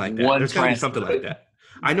something like that. One There's transfer. Something like that.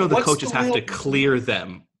 I know the coaches have to clear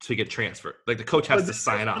them to get transferred. Like the coach has to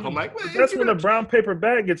sign off. I'm like, that's when a brown paper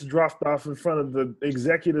bag gets dropped off in front of the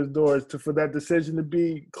executive's doors for that decision to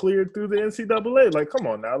be cleared through the NCAA. Like, come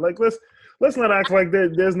on now. Like, let's not act like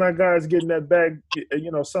there's not guys getting that bag,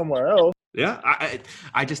 somewhere else. Yeah,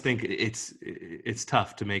 I just think it's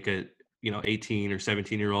tough to make a 18 or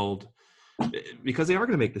 17-year-old, because they are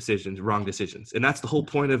going to make wrong decisions, and that's the whole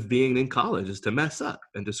point of being in college, is to mess up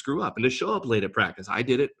and to screw up and to show up late at practice. I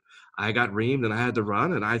did it. I got reamed and I had to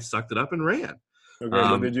run, and I sucked it up and ran. Okay,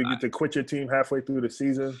 but did you get to quit your team halfway through the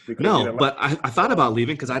season? No, but I thought about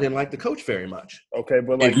leaving because I didn't like the coach very much. Okay,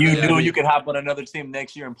 but like, if you knew you could hop on another team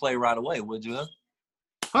next year and play right away, would you?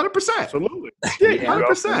 100%. Absolutely. Yeah,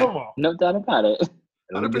 100%. No doubt about it.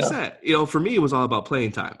 100%. For me, it was all about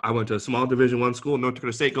playing time. I went to a small Division I school, North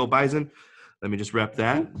Dakota State. Go Bison. Let me just rep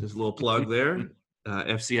that. Just a little plug there.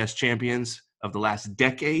 FCS champions of the last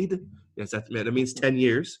decade. Yes, that means 10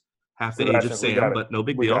 years. Half the age of Sam, but no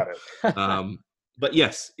big deal. But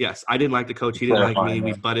yes, I didn't like the coach. He didn't like me.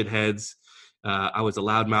 We butted heads. I was a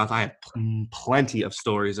loudmouth. I had plenty of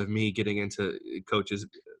stories of me getting into coach's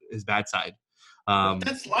his bad side.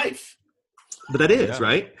 That's life. But that is,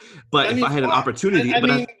 right? But if I had an opportunity,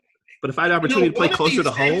 but if I had an opportunity to play closer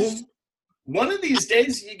to home. One of these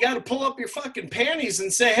days, you got to pull up your fucking panties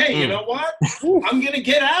and say, hey, you know what? I'm going to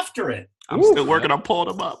get after it. I'm still working on pulling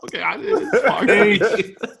them up. Okay,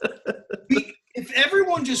 if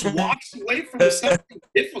everyone just walks away from something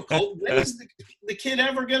difficult, when is the kid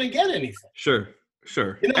ever going to get anything? Sure.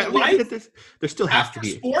 Life, there still has to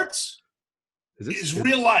be. Sports is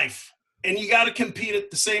real life, and you got to compete at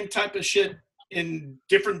the same type of shit in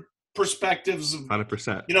different perspectives of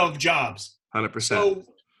 100%. Of jobs. 100%. So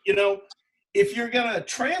if you're going to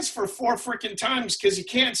transfer 4 freaking times because you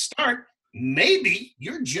can't start, maybe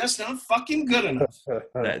you're just not fucking good enough.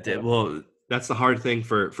 That's the hard thing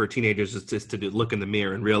for teenagers, is just to look in the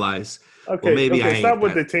mirror and realize, stop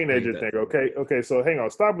with the teenager thing, okay? So hang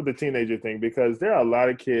on, stop with the teenager thing, because there are a lot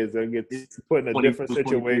of kids that get put in a different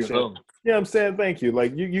situation. Yeah, I'm saying thank you.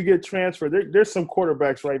 Like, you get transferred. There's some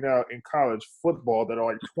quarterbacks right now in college football that are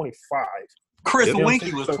like 25. Chris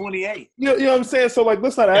Winkie was 28. You know what I'm saying? So, like,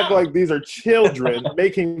 let's not act like these are children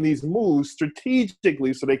making these moves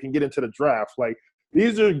strategically so they can get into the draft. Like,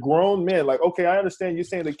 These are grown men. Like, okay, I understand you're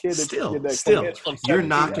saying the kid that Still, commits from 17. you're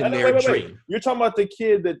knocking their dream. You're talking about the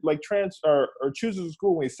kid that like or chooses a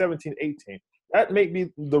school when he's 17, 18. That may be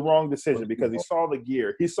the wrong decision because he saw the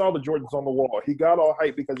gear. He saw the Jordans on the wall. He got all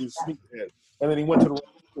hyped because he's sneakerhead. And then he went to the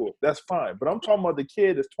wrong school. That's fine. But I'm talking about the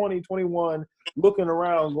kid that's 20, 21, looking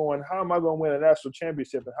around going, how am I going to win a national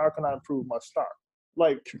championship and how can I improve my stock?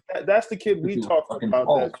 Like, that's the kid we talking about.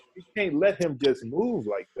 That you can't let him just move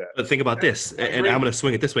like that. But think about this, and I'm going to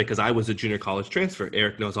swing it this way because I was a junior college transfer.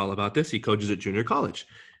 Eric knows all about this. He coaches at junior college.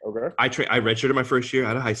 Okay. I redshirted my first year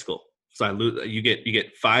out of high school. So you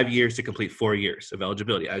get 5 years to complete 4 years of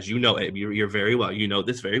eligibility. As you know, Abe, you're very well. You know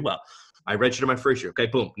this very well. I redshirted my first year. Okay,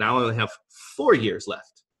 boom. Now I only have 4 years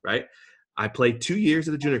left, right? I played 2 years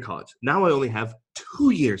at the junior college. Now I only have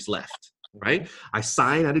 2 years left, right? I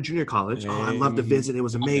signed out of junior college. Oh, I love the visit. It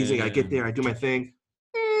was amazing. I get there. I do my thing.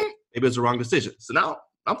 Maybe it was the wrong decision. So now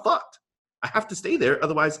I'm fucked. I have to stay there.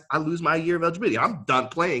 Otherwise, I lose my year of eligibility. I'm done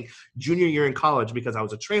playing junior year in college because I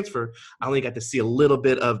was a transfer. I only got to see a little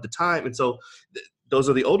bit of the time. And so those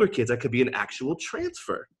are the older kids. That could be an actual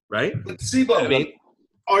transfer, right? Sibo, I mean,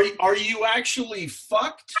 are you actually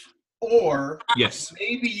fucked? Or yes,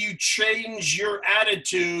 maybe you change your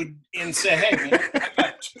attitude and say, hey, man,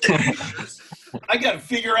 I got to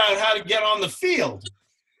figure out how to get on the field.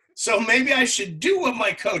 So maybe I should do what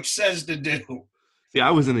my coach says to do. See, I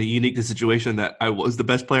was in a unique situation that I was the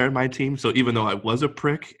best player on my team. So even though I was a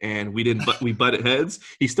prick and we butted heads,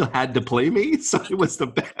 he still had to play me. So it was the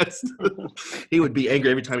best. He would be angry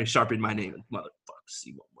every time he sharpened my name. Motherfucker,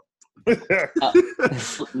 see what.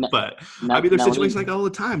 But I mean, there's situations like all the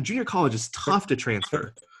time. Junior college is tough to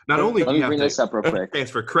transfer. Not only let me bring this up real quick.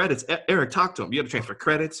 Transfer credits. Eric, talk to him. You got to transfer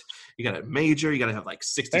credits. You got to major. You got to have like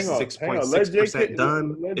 66.6%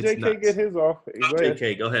 done. Let JK get his off.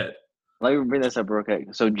 JK, go ahead. Let me bring this up real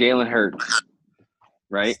quick. So Jalen Hurts,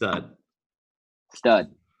 right?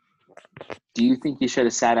 Stud. Do you think he should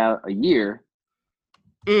have sat out a year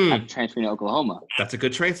after transferring to Oklahoma? That's a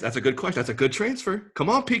good transfer. That's a good question. That's a good transfer.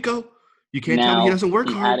 Come on, Pico. You can't tell me he doesn't work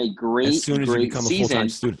hard. He had a great, as soon as you become a full-time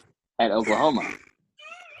student at Oklahoma.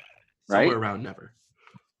 Right? Somewhere around never.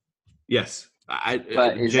 Yes.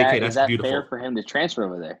 But is that fair for him to transfer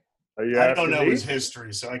over there? I don't know his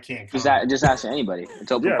history, so I can't comment. Just ask anybody. It's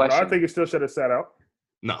an open question. No, I think he still should have sat out.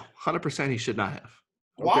 No, 100% he should not have.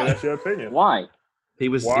 Why? Okay, that's your opinion. Why? He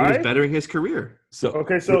was bettering his career. So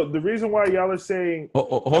the reason why y'all are saying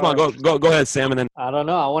hold on, go ahead, Sam, and then I don't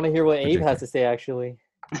know. I want to hear what Abe has to say actually.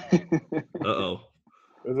 Uh-oh.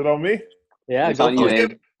 Is it on me? Yeah, it's on you,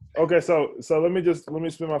 Abe. Okay, so let me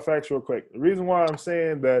spin my facts real quick. The reason why I'm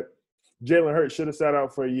saying that Jalen Hurts should have sat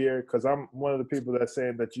out for a year, because I'm one of the people that's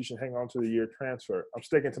saying that you should hang on to the year transfer. I'm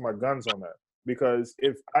sticking to my guns on that. Because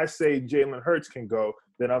if I say Jalen Hurts can go,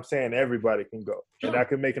 then I'm saying everybody can go. And I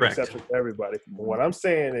can make an exception for everybody. But what I'm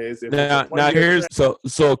saying is now here's so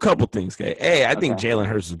a couple things, okay. Hey, I think Jalen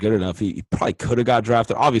Hurts is good enough. He probably could have got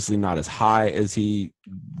drafted. Obviously not as high as he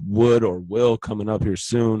would or will coming up here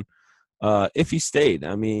soon. If he stayed.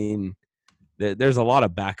 I mean, there's a lot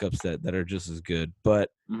of backups that are just as good.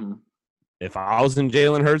 But if I was in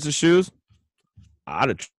Jalen Hurts' shoes, I'd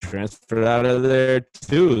have transferred out of there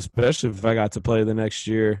too, especially if I got to play the next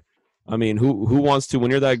year. I mean, who wants to,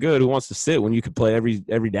 when you're that good, who wants to sit when you could play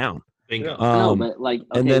every down? Bingo. No, but like,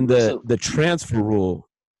 okay, and then the transfer rule.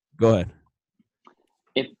 Go ahead.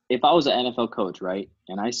 If I was an NFL coach, right,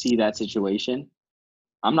 and I see that situation,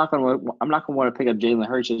 I'm not gonna want to pick up Jalen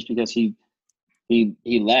Hurts just because he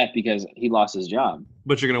left because he lost his job.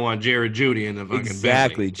 But you're gonna want Jared Judy in the fucking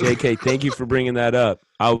exactly. JK, thank you for bringing that up.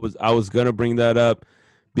 I was gonna bring that up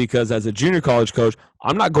because as a junior college coach,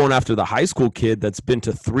 I'm not going after the high school kid that's been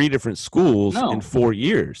to 3 different schools in 4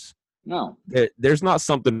 years. No, there's not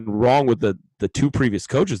something wrong with the 2 previous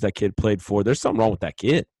coaches that kid played for. There's something wrong with that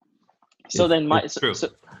kid. So then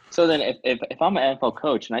if I'm an NFL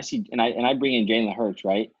coach and I see and I bring in Jalen Hurts,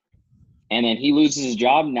 right? And then he loses his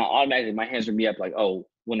job. Now, automatically, my hands would be up like, oh,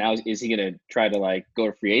 well, now is he going to try to, like, go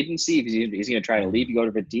to free agency? Is he going to try to leave to go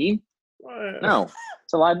to a team? No.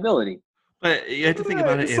 It's a liability. But you have to think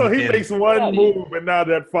about it. So he makes one move, and now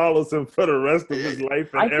that follows him for the rest of his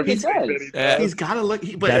life. And I think it does. That he does. He's got to look.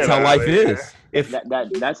 That's how life is.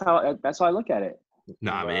 That's how I look at it.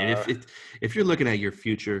 No, I mean, if you're looking at your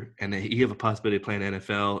future and you have a possibility of playing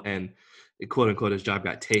NFL and – quote unquote, his job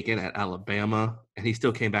got taken at Alabama, and he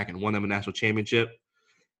still came back and won them a national championship.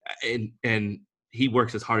 And he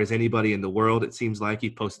works as hard as anybody in the world. It seems like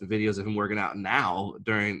he's posting videos of him working out now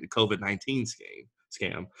during the COVID-19 scheme.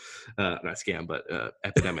 scam, not scam, but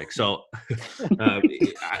epidemic. So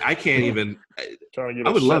I can't even.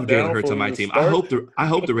 I would love Jalen Hurts on my team. I hope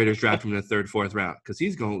the Raiders draft him in the 3rd, 4th round because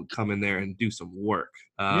he's going to come in there and do some work.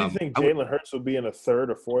 You think Jalen Hurts will be in the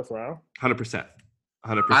 3rd or 4th round? 100%.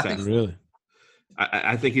 100%. Really?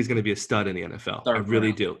 I think he's going to be a stud in the NFL. I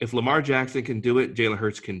really do. If Lamar Jackson can do it, Jalen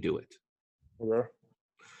Hurts can do it. Okay.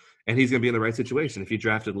 And he's going to be in the right situation. If you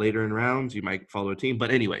drafted later in rounds, you might follow a team.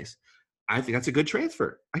 But anyways, I think that's a good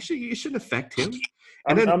transfer. It shouldn't affect him.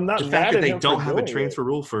 And then I'm not the fact mad that at they him don't for have a doing transfer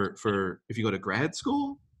rule for if you go to grad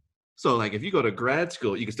school. So, like, if you go to grad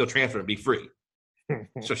school, you can still transfer and be free.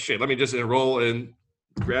 So, shit, let me just enroll in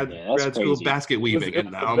grad school basket weaving.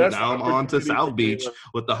 And now I'm on to South Beach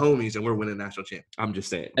with the homies, and we're winning national champ. I'm just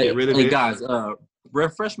saying. Get rid of it. Hey, guys,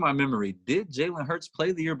 refresh my memory. Did Jalen Hurts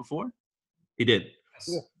play the year before? He did.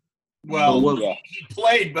 Yeah. Well, he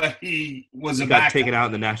played, but he got taken out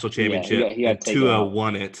in the national championship. He got taken Tua out.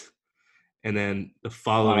 won it, and then the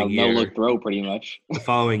following year, no look throw, pretty much. The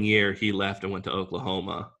following year, he left and went to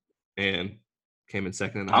Oklahoma, and came in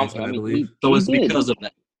second in the Heisman, I believe. So it's because of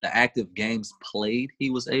the active games played, he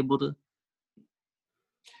was able to.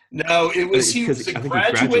 No, he was a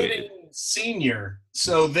graduating senior,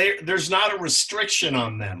 so there's not a restriction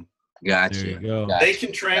on them. Gotcha. They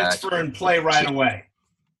can transfer and play right away.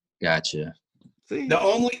 Gotcha. See? The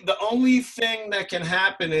only thing that can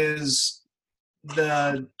happen is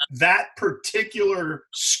that particular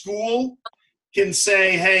school can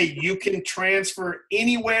say, "Hey, you can transfer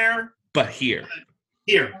anywhere, but here."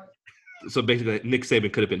 So basically, Nick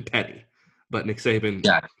Saban could have been petty, but Nick Saban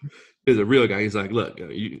is a real guy. He's like, "Look,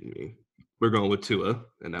 we're going with Tua,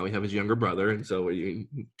 and now we have his younger brother, and so you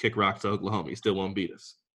kick rocks to Oklahoma. He still won't beat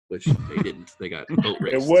us." Which they didn't. They got boat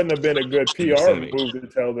raced. It wouldn't have been a good PR move to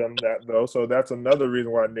tell them that, though. So that's another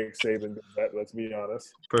reason why Nick Saban did that. Let's be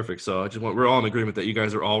honest. Perfect. So we're all in agreement that you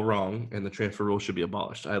guys are all wrong, and the transfer rule should be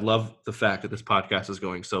abolished. I love the fact that this podcast is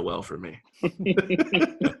going so well for me.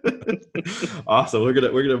 Awesome. We're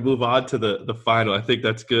gonna move on to the final. I think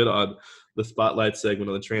that's good on the spotlight segment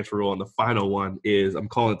of the transfer rule, and the final one is I'm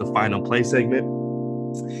calling it the final play segment,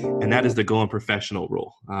 and that is the go unprofessional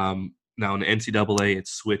rule. Now, in the NCAA, it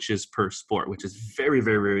switches per sport, which is very,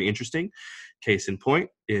 very, very interesting. Case in point,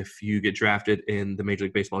 if you get drafted in the Major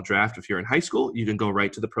League Baseball draft, if you're in high school, you can go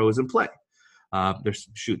right to the pros and play.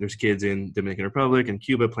 There's kids in Dominican Republic and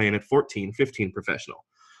Cuba playing at 14, 15 professional.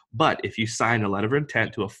 But if you sign a letter of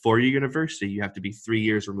intent to a 4-year university, you have to be 3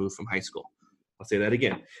 years removed from high school. I'll say that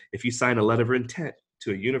again. If you sign a letter of intent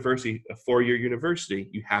to a 4-year university,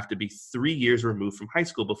 you have to be 3 years removed from high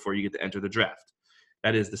school before you get to enter the draft.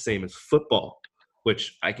 That is the same as football,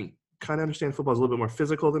 which I can kind of understand. Football is a little bit more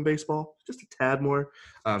physical than baseball, just a tad more.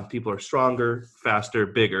 People are stronger, faster,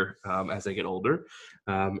 bigger as they get older.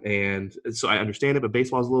 And so I understand it, but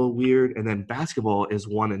baseball is a little weird. And then basketball is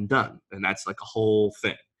one and done. And that's like a whole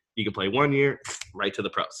thing. You can play 1 year, right to the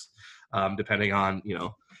pros, depending on,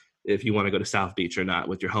 if you want to go to South Beach or not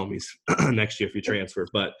with your homies next year if you transfer.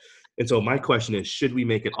 And so my question is, should we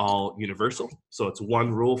make it all universal? So it's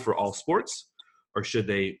one rule for all sports? Or should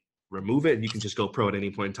they remove it and you can just go pro at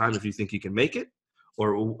any point in time if you think you can make it?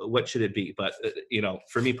 Or what should it be? But,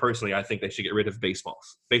 for me personally, I think they should get rid of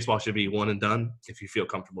baseballs. Baseball should be one and done. If you feel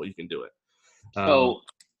comfortable, you can do it. So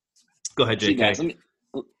go ahead, JK. Guys,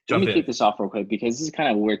 let me kick this off real quick because this is kind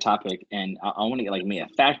of a weird topic. And I want to get maybe a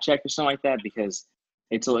fact check or something like that because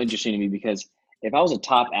it's so interesting to me because if I was a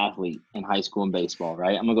top athlete in high school in baseball,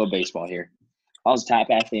 right? I'm going to go baseball here. If I was a top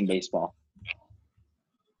athlete in baseball,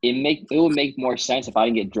 it would make more sense if I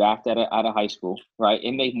didn't get drafted out of high school, right?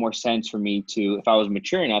 It make more sense for me to, if I was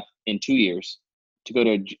mature enough in 2 years, to go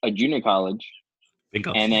to a junior college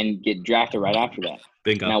Bingo. And then get drafted right after that.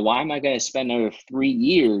 Bingo. Now, why am I going to spend another 3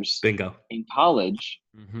 years Bingo. in college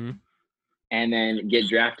Mm-hmm. and then get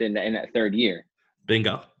drafted in that 3rd year?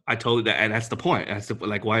 Bingo. I told you that, and that's the point.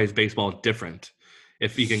 Why is baseball different?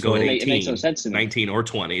 If you can go at 18, it makes no sense to me. 19, or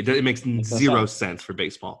 20. It makes zero sense for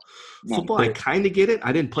baseball. Football, I kind of get it.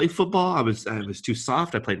 I didn't play football. I was too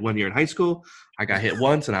soft. I played 1 year in high school. I got hit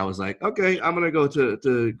once, and I was like, okay, I'm going to go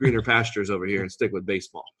to greener pastures over here and stick with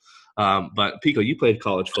baseball. But, Pico, you played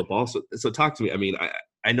college football. So talk to me. I mean,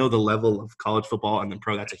 I know the level of college football and then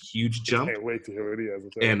pro, that's a huge jump. I can't wait to hear what he has to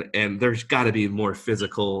say. And there's got to be more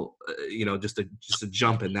physical, just a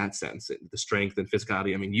jump in that sense, the strength and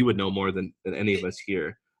physicality. I mean, you would know more than any of us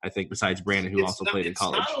here, I think, besides Brandon, who also played in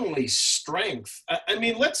college. It's not only strength. I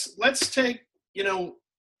mean, let's take,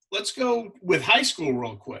 let's go with high school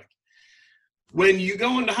real quick. When you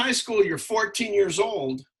go into high school, you're 14 years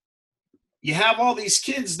old. You have all these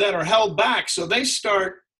kids that are held back, so they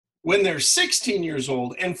start when they're 16 years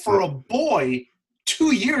old. And for a boy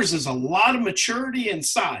 2 years is a lot of maturity and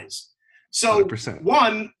size. So 100%.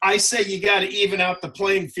 one, I say you got to even out the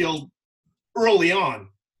playing field early on.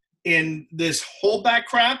 In this holdback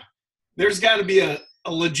crap, there's got to be a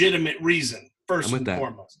legitimate reason first and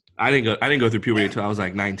foremost. I didn't go through puberty until I was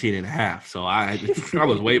like 19 and a half, so I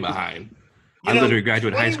was way behind. I literally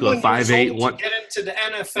graduated high school at 5'8". To get into the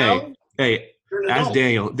NFL. Hey, ask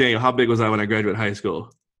Daniel. Daniel, how big was I when I graduated high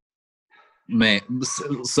school? Man,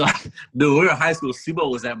 so dude, we were in high school.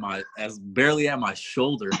 Sibo was barely at my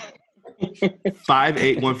shoulder.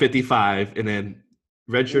 5'8", 155, and then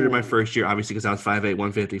redshirted my first year, obviously because I was 5'8",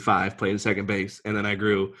 155, playing second base, and then I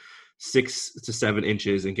grew 6 to 7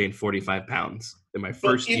 inches and gained 45 pounds in my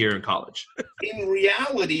first year in college. In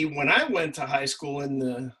reality, when I went to high school in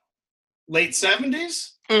the late 70s,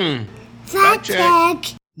 fact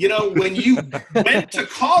check. You know, when you went to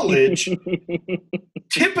college,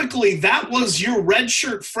 typically that was your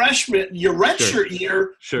redshirt freshman. Your redshirt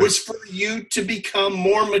year was for you to become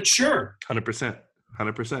more mature. 100%.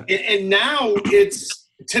 And now it's,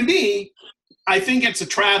 to me, I think it's a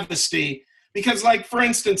travesty because, like, for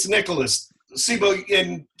instance, Nicholas, Sibo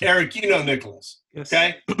and Eric, you know Nicholas,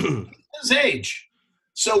 okay? His age.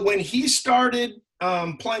 So when he started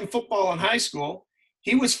playing football in high school,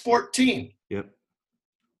 he was 14. Yep.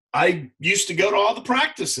 I used to go to all the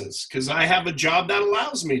practices because I have a job that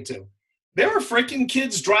allows me to. There were freaking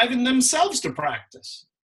kids driving themselves to practice.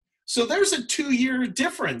 So there's a 2-year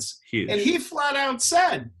difference. Huge. And he flat out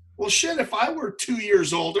said, well, shit, if I were 2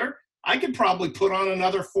 years older, I could probably put on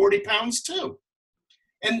another 40 pounds too.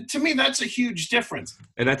 And to me, that's a huge difference.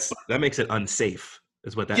 And that makes it unsafe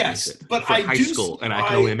is what that makes it. But for high school. And I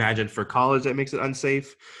can only imagine for college that makes it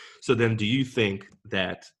unsafe. So then do you think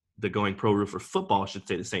that the going pro rule for football should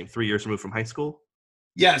stay the same, 3 years removed from high school?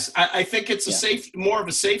 Yes, I think it's more of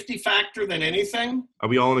a safety factor than anything. Are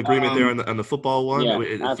we all in agreement there on the football one?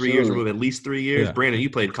 Yeah, 3 years removed, at least 3 years. Yeah. Brandon,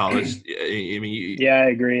 you played college. I mean, I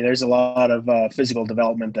agree. There's a lot of physical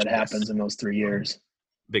development that happens in those 3 years.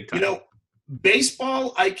 Big time. You know,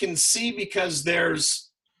 baseball I can see because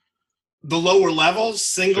there's the lower levels,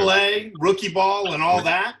 single A, rookie ball, and all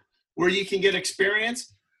that, where you can get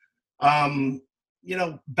experience. You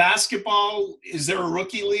know, basketball, is there a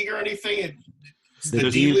rookie league or anything?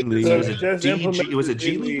 The G League. Was it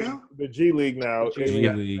G League now? The G League now. G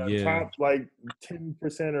League, yeah. Top like 10%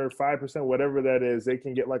 or 5%, whatever that is, they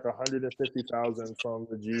can get like $150,000 from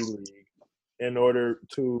the G League in order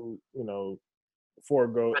to,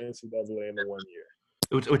 forego NCAA in the 1 year.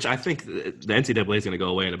 Which I think the NCAA is going to go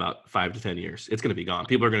away in about 5 to 10 years. It's going to be gone.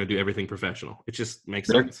 People are going to do everything professional. It just makes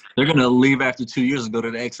sense. They're going to leave after 2 years and go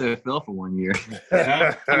to the XFL for 1 year.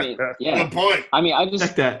 Yeah. Good point. I mean,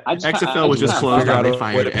 XFL was just closed down. They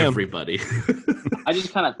fired everybody. I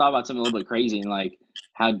just kind of thought about something a little bit crazy and like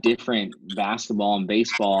how different basketball and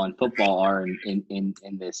baseball and football are in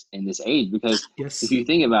this age. Because if you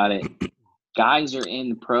think about it, guys are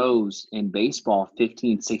in pros in baseball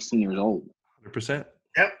 15, 16 years old. 100%.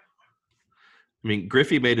 Yep. I mean,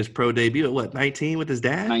 Griffey made his pro debut at what, 19 with his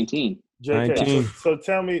dad? 19. JK, 19. So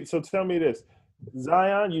tell me this.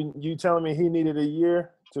 Zion, you telling me he needed a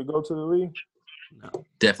year to go to the league? No.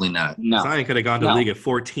 Definitely not. No. Zion could have gone to the league at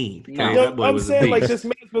 14. Okay? No. That boy I'm was saying a like beast. this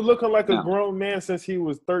man's been looking like a grown man since he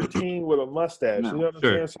was 13 with a mustache. No. You know what I'm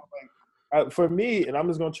saying? So like, for me, and I'm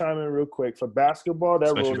just gonna chime in real quick, for basketball, that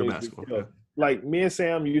Especially rule for needs basketball, to be killed. Like me and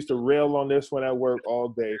Sam used to rail on this one at work all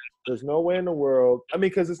day. There's no way in the world. I mean,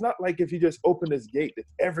 because it's not like if you just open this gate that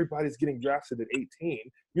everybody's getting drafted at 18.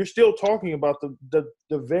 You're still talking about the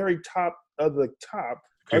very top of the top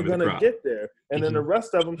are going to get there. And then the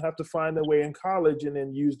rest of them have to find their way in college and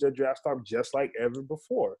then use their draft stock just like ever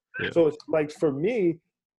before. Yeah. So it's like, for me,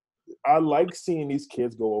 I like seeing these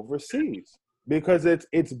kids go overseas because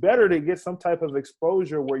it's better to get some type of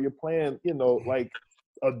exposure where you're playing, like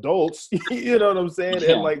adults, you know what I'm saying?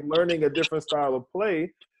 Yeah. And like learning a different style of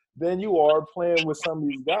play than you are playing with some of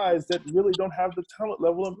these guys that really don't have the talent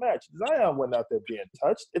level to match. Zion went out there being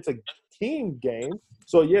touched. It's a team game.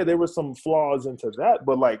 So yeah, there were some flaws into that,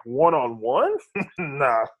 but like one-on-one,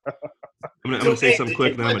 nah. I'm gonna say something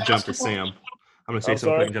quick, then I'm gonna jump to Sam.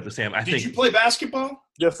 Did you play basketball?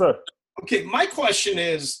 Yes, sir. Okay, my question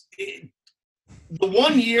is, the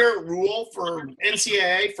 1 year rule for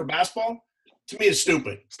NCAA for basketball, to me, is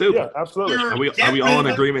stupid. Yeah, absolutely. Are we all in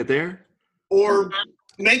agreement there? Or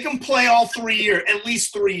make them play all 3 years, at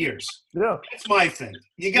least 3 years. Yeah. That's my thing.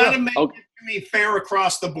 You got to make it to me fair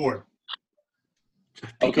across the board.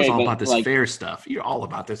 It's all about this fair stuff. You're all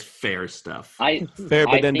about this fair stuff.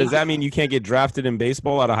 But then does that mean you can't get drafted in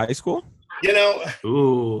baseball out of high school?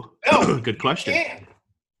 Ooh. No, good question.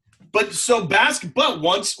 But so basketball,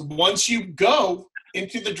 once you go,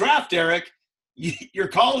 into the draft, Eric, your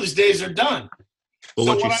college days are done. Well,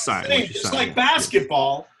 so once what you I'm sign, saying, just like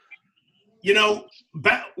basketball,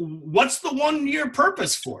 what's the 1 year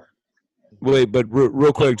purpose for? Wait, but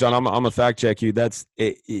real quick, John, I'm gonna fact check you. That's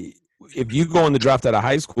if you go in the draft out of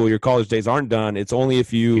high school, your college days aren't done. It's only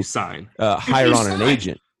if you sign, hire on an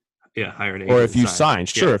agent. Yeah, hire an agent. Or if you sign,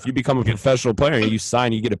 sure. Yeah. If you become a professional player and you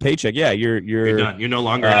sign, you get a paycheck. Yeah, you're done. You're no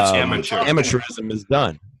longer amateur. Amateurism is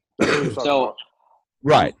done. So,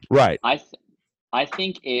 right. I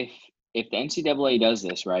think if the NCAA does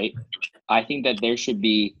this, right, I think that there should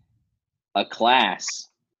be a class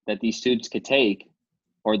that these students could take,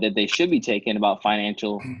 or that they should be taking, about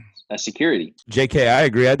financial security. JK, I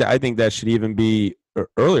agree. I think that should even be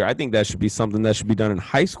earlier. I think that should be something that should be done in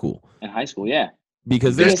high school. In high school, yeah.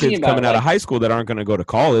 Because there's kids coming out of high school that aren't going to go to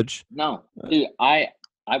college. No, dude, I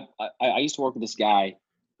used to work with this guy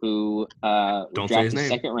who don't say his name.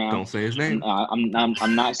 Second round. Don't say his name. I'm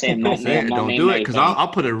not saying don't say it. Don't do it, because I'll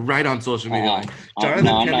put it right on social media. Jonathan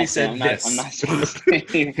Kennedy said this. I'm not saying his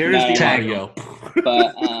name. Here's the audio.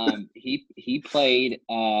 But he played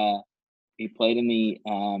in the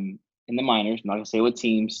minors. I'm not gonna say what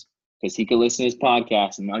teams, because he could listen to his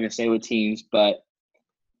podcast. I'm not gonna say what teams, but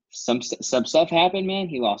some stuff happened, man.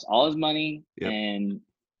 He lost all his money, and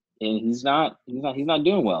he's not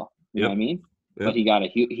doing well. You know what I mean? Yep. But he got a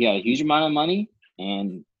huge amount of money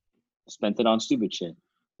and spent it on stupid shit.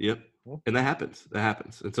 Yep, and that happens.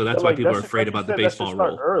 And so that's why people are afraid about the baseball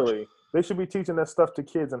rule. Early, they should be teaching that stuff to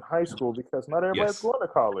kids in high school, because not everybody's going to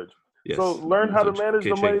college. Yes. So learn how to manage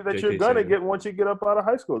the money that you're gonna get once you get up out of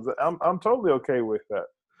high school. I'm totally okay with that.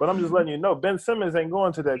 But I'm just letting you know, Ben Simmons ain't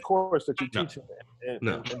going to that course that you're teaching.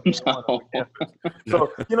 No.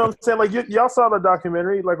 So, you know what I'm saying? Like, y'all saw the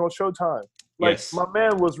documentary, like, on Showtime. Like, my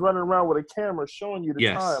man was running around with a camera showing you the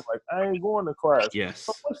time. Like, I ain't going to class. Yes.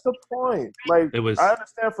 So what's the point? Like, I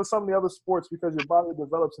understand for some of the other sports because your body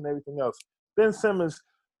develops and everything else. Ben Simmons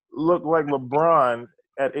looked like LeBron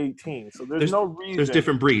at 18. So there's no reason. There's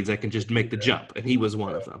different breeds that can just make the jump, and he was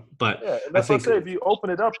one of them. But and that's what I say. If you open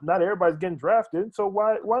it up, not everybody's getting drafted. So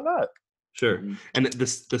why not? Sure. And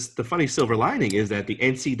the funny silver lining is that the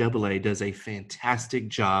NCAA does a fantastic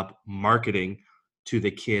job marketing to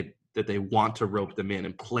the kid that they want to rope them in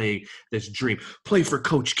and play this dream. Play for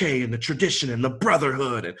Coach K and the tradition and the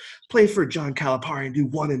brotherhood, and play for John Calipari and do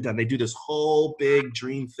one and done. They do this whole big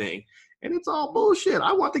dream thing. And it's all bullshit.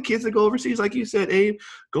 I want the kids to go overseas, like you said, Abe.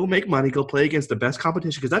 Go make money. Go play against the best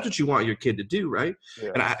competition, because that's what you want your kid to do, right?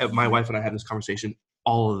 Yeah. And my wife and I have this conversation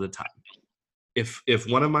all of the time. If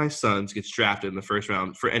one of my sons gets drafted in the first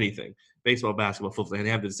round for anything, baseball, basketball, football, and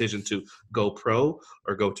they have the decision to go pro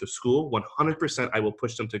or go to school, 100% I will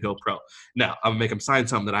push them to go pro. Now, I'm going to make them sign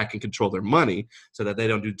something that I can control their money so that they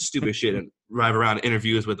don't do stupid shit and drive around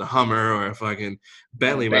interviews with a Hummer or a fucking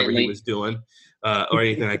Bentley, whatever he was doing. Or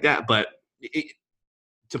anything like that. But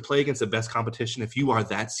to play against the best competition, if you are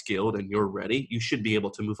that skilled and you're ready, you should be able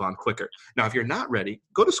to move on quicker. Now, if you're not ready,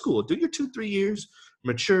 go to school. Do your 2-3 years,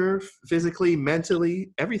 mature physically, mentally,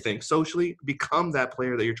 everything, socially, become that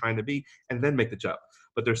player that you're trying to be, and then make the jump.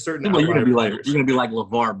 But there's certain you're gonna be like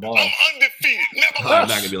LeVar Ball. I'm undefeated. I'm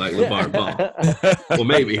not gonna be like LeVar Ball. Well,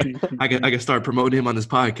 maybe I can start promoting him on this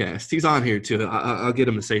podcast. He's on here too. I'll get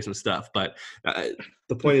him to say some stuff. But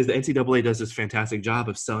the point is, the NCAA does this fantastic job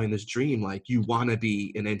of selling this dream. Like, you want to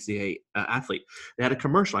be an NCAA athlete. They had a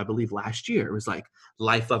commercial, I believe, last year. It was like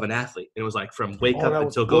Life of an Athlete. It was like from wake up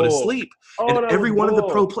until go to sleep. And every one of the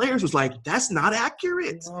pro players was like, "That's not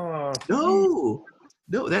accurate.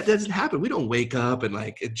 No, that doesn't happen. We don't wake up and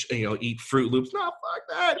eat Fruit Loops. No, fuck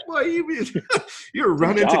that. Boy, you're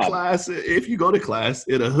running to class if you go to class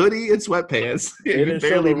in a hoodie and sweatpants. You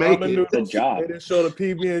barely make it. They didn't show the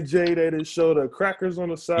PB&J. They didn't show the crackers on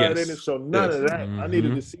the side. They didn't show none of that. I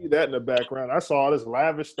needed to see that in the background. I saw all this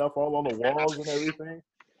lavish stuff all on the walls and everything.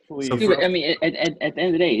 Please, dude, I mean, at the end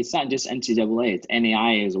of the day, it's not just NCAA. It's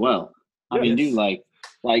NAIA as well. I mean, dude, when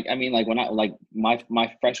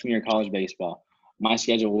my freshman year of college baseball, my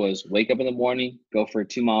schedule was wake up in the morning, go for a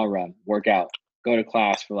 2-mile run, work out, go to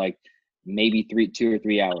class for like maybe 2 or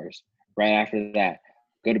 3 hours. Right after that,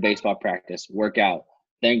 go to baseball practice, work out,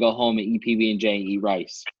 then go home and eat PB&J, eat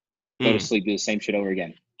rice, go to sleep, do the same shit over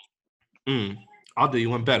again. I'll do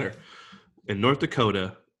you one better. In North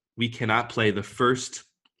Dakota, we cannot play the first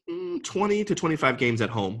 20 to 25 games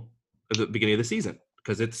at home at the beginning of the season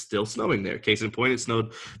because it's still snowing there. Case in point, it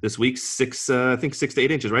snowed this week 6 to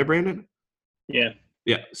 8 inches, right, Brandon?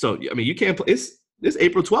 Yeah. So, I mean, you can't play. It's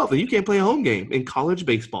April 12th, and you can't play a home game in college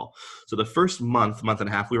baseball. So the first month and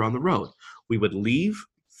a half, we were on the road. We would leave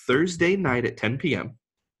Thursday night at 10 p.m.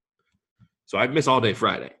 So I'd miss all day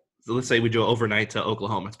Friday. So let's say we do overnight to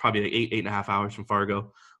Oklahoma. It's probably like 8.5 hours from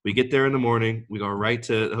Fargo. We get there in the morning. We go right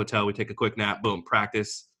to the hotel. We take a quick nap. Boom,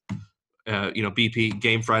 practice. BP,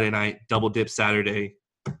 game Friday night, double dip Saturday.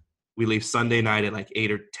 We leave Sunday night at like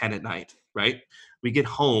 8 or 10 at night, right? We get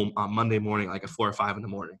home on Monday morning like at 4 or 5 in the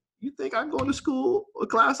morning. You think I'm going to school or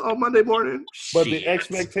class on Monday morning? But Shit. the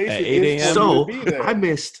expectation At 8 is a.m. for you So to be there. I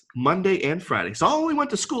missed Monday and Friday. So I only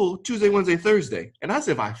went to school Tuesday, Wednesday, Thursday. And that's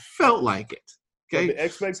if I felt like it. Okay. But the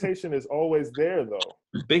expectation is always there, though.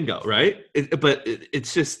 Bingo, right?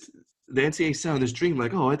 It's just the NCAA selling this dream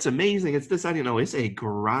like, oh, it's amazing. It's this, I don't know. It's a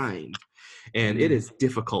grind. And it is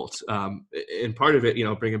difficult. And part of it,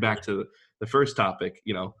 bringing back to the first topic,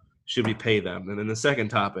 should we pay them? And then the second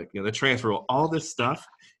topic, the transfer, all this stuff,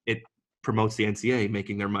 it promotes the NCAA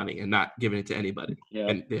making their money and not giving it to anybody. Yeah.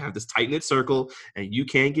 And they have this tight-knit circle, and you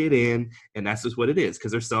can't get in, and that's just what it is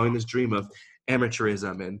because they're selling this dream of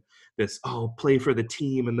amateurism and this, play for the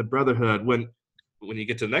team and the brotherhood. When you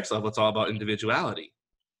get to the next level, it's all about individuality.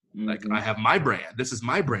 Like, I have my brand. This is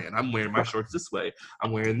my brand. I'm wearing my shorts this way.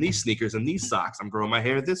 I'm wearing these sneakers and these socks. I'm growing my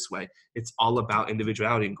hair this way. It's all about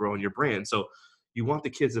individuality and growing your brand. So you want the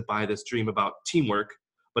kids to buy this dream about teamwork,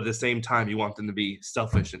 but at the same time, you want them to be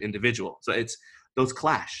selfish and individual. So it's those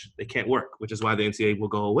clash. They can't work, which is why the NCAA will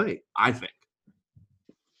go away, I think,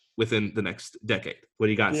 within the next decade. What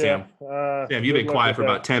do you got, Sam? Sam, you've been quiet for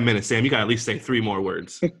about 10 minutes. Sam, you got to at least say 3 more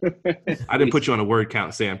words. I didn't put you on a word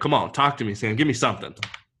count, Sam. Come on, talk to me, Sam. Give me something.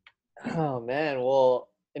 Oh, man. Well,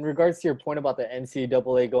 in regards to your point about the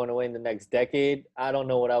NCAA going away in the next decade, I don't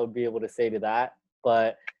know what I would be able to say to that.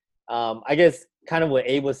 But I guess kind of what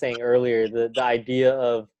Abe was saying earlier, the idea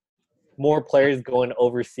of more players going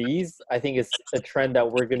overseas, I think is a trend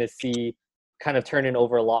that we're going to see kind of turning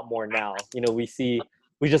over a lot more now.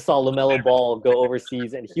 We just saw LaMelo Ball go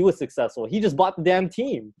overseas, and he was successful. He just bought the damn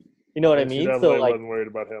team. You know what I mean? So wasn't worried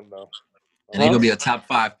about him, though. And he's going to be a top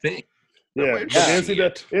 5 pick. Yeah, but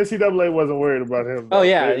NCAA wasn't worried about him. Though. Oh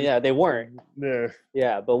yeah, they weren't.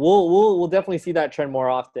 Yeah, but we'll definitely see that trend more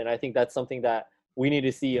often. I think that's something that we need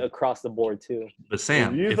to see across the board too. But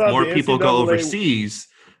Sam, if more people go overseas,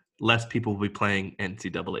 less people will be playing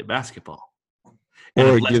NCAA basketball. And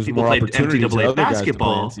or if it less gives people more play opportunity to NCAA other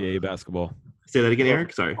basketball. guys to play NCAA basketball. Say that again,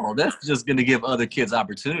 Eric. Sorry. Oh, that's just going to give other kids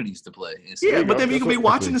opportunities to play. Yeah, but then you can be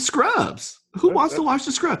watching the scrubs. Who wants to watch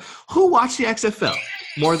the scrub? Who watched the XFL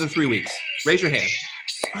more than 3 weeks? Raise your hand.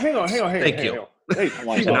 Hang on. Thank you. Hey,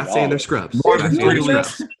 I'm not saying they're scrubs. But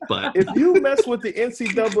If you mess with the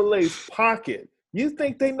NCAA's pocket, you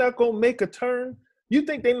think they're not going to make a turn? You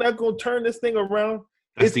think they're not going to turn this thing around?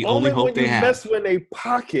 That's the only hope they have. It's only when you mess with a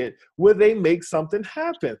pocket where they make something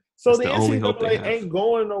happen. So the NCAA ain't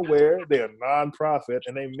going nowhere. They're a nonprofit,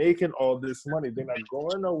 and they're making all this money. They're not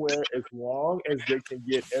going nowhere as long as they can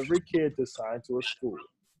get every kid to sign to a school.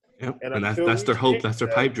 Yep. And that's their hope. That's their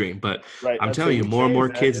pipe dream. But I'm telling you, more and more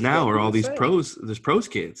kids now are all these pros. There's pros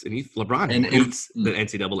kids, and LeBron hates the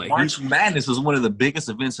NCAA. March Madness is one of the biggest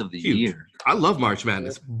events of the year. I love March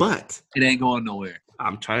Madness, but it ain't going nowhere.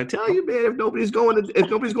 I'm trying to tell you, man. If nobody's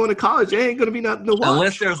going to college, there ain't going to be nothing to watch.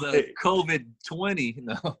 Unless there's a COVID-20,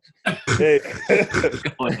 no. And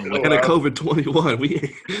a COVID-21,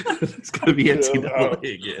 it's going to be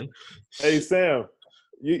NCAA again. Hey Sam,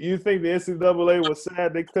 you think the NCAA was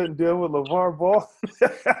sad they couldn't deal with LeVar Ball?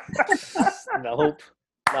 Nope,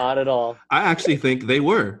 not at all. I actually think they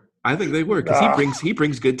were. I think they were because he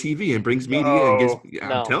brings good TV and brings media and gets.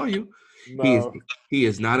 I'm telling you, he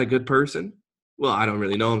is not a good person. Well, I don't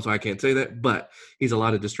really know him, so I can't say that. But he's a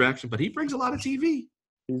lot of distraction. But he brings a lot of TV.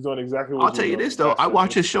 He's doing exactly what I'll tell you this, though. I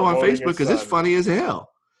watch his show on Facebook because it's funny as hell.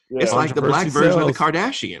 Yeah. It's like the black version of the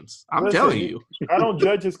Kardashians. I'm telling you. I don't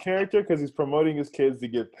judge his character because he's promoting his kids to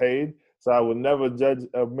get paid. So I would never judge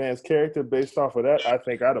a man's character based off of that. I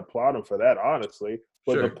think I'd applaud him for that, honestly.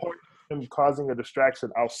 But the point of him causing a distraction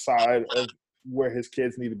outside of where his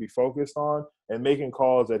kids need to be focused on and making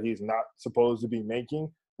calls that he's not supposed to be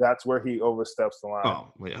making, that's where he oversteps the line.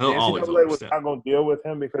 Oh, yeah, he'll always overstep. Was not going to deal with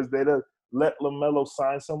him because they'd have let LaMelo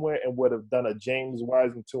sign somewhere and would have done a James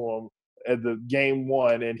Wiseman to him at the game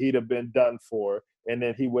one, and he'd have been done for, and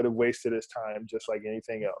then he would have wasted his time just like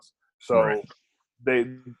anything else. So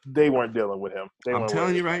they weren't dealing with him. I'm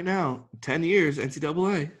telling you right now, 10 years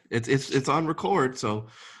NCAA. It's on record. So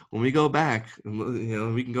when we go back,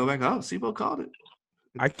 we can go back. Oh, Sibo called it.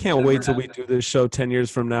 I can't wait till we do this show 10 years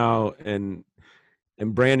from now, and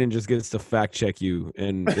Brandon just gets to fact check you,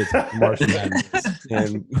 and it's March Madness.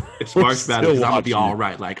 And it's March Madness. I'm gonna be all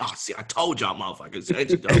right. Like, oh, see, I told y'all, motherfuckers.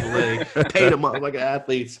 NCAA paid them motherfucking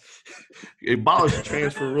athletes. Abolished the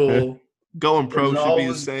transfer rule. Going pro There's should be the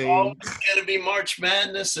always same. going to be March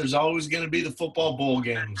Madness. There's always going to be the football bowl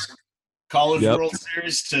games. College Yep. World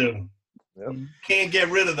Series too. Yep. Can't get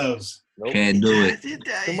rid of those. Nope. Can't do it.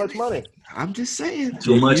 Too much money. I'm just saying.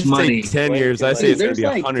 Too much you say money. 10 Way years. too I much. say it's going There's to be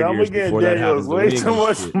like- 100 Come years again, before that happens. Daniels. Way too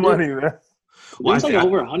much money, man. Well, There's like I-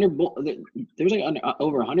 over 100 there's like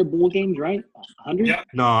over 100 bowl games, right? 100? Yeah.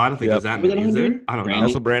 No, I don't think Yep. there's that Was it many. Is there? 100? I don't know.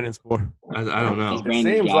 That's what Brandon's for. I don't know. That's It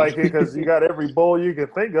Brandon's seems job. like it because you got every bowl you can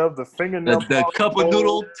think of. The fingernail The polish cup of bowl.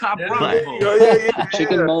 noodle top Yeah. ramen bowl. Yeah.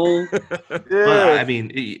 Chicken bowl. But Yeah. I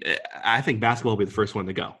mean, I think basketball will be the first one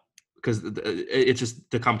to go because it's just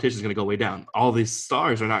the competition is going to go way down. All these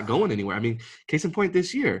stars are not going anywhere. I mean, case in point,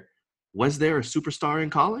 this year, was there a superstar in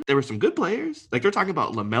college? There were some good players. Like they're talking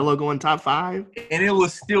about LaMelo going top 5. And it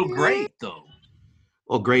was still great, though.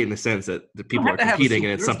 Well, great in the sense that the people have are to have a competing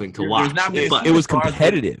and it's super- something to there's watch. not many But It was Stars,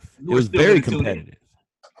 competitive. It we're was still very gonna tune in. competitive.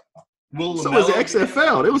 Will so was the LaMelo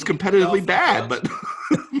XFL. It was competitively Dolphins bad, does? but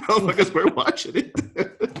motherfuckers were watching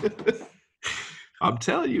it. I'm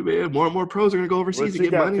telling you, man, more and more pros are going to go overseas What to you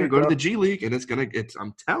get got, money or go to Pico? the G League, and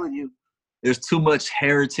I'm telling you. There's too much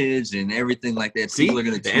heritage and everything like that. See, People are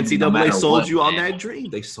going the to tune in no NCAA matter sold what, you on man. that dream.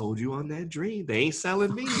 They sold you on that dream. They ain't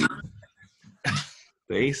selling me.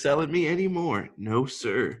 They ain't selling me anymore. No,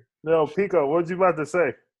 sir. No, Pico, what you about to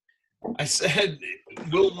say? I said,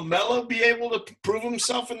 will LaMelo be able to prove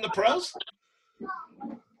himself in the pros?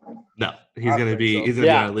 No, he's I going to think be so. he's going to be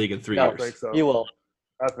Yeah. out of the league in 3 No. I years. think so. He will.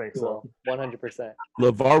 I think He so. will. 100%.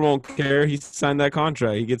 LeVar won't care. He signed that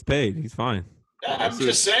contract. He gets paid. He's fine. I'm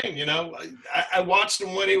just saying, I watched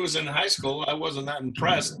him when he was in high school. I wasn't that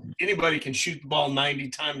impressed. Anybody can shoot the ball 90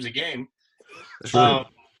 times a game. True.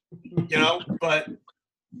 But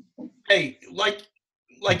hey,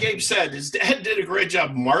 like Abe said, his dad did a great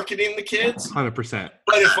job marketing the kids. 100%.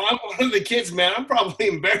 But if I'm one of the kids, man, I'm probably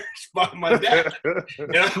embarrassed by my dad.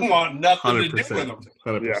 And I want nothing to do with 100%. him.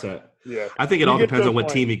 100%. Yeah. I think it You all get depends your on what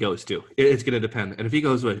point. team he goes to. It's going to depend. And if he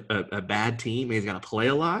goes to a bad team and he's going to play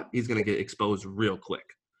a lot, he's going to get exposed real quick.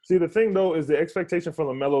 See, the thing, though, is the expectation for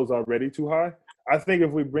LaMelo is already too high. I think if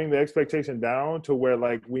we bring the expectation down to where,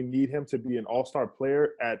 like, we need him to be an all-star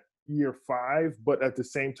player at year 5, but at the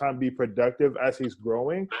same time be productive as he's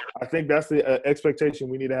growing, I think that's the expectation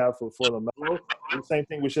we need to have for LaMelo. The same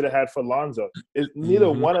thing we should have had for Lonzo. Neither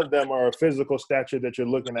one of them are a physical stature that you're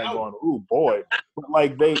looking at going, ooh, boy. But,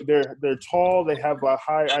 like, they're tall, they have a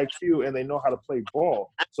high IQ, and they know how to play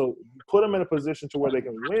ball. So put them in a position to where they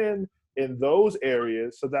can win in those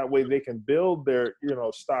areas so that way they can build their,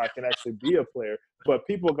 stock and actually be a player. But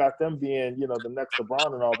people got them being, the next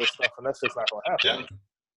LeBron and all this stuff, and that's just not going to happen.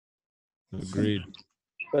 Agreed.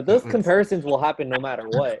 But those comparisons will happen no matter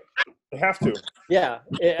what. They have to. Yeah.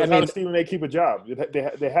 How does Stephen A keep a job?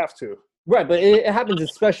 They have to. Right, but it happens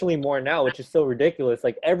especially more now, which is so ridiculous.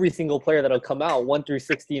 Like every single player that'll come out 1 through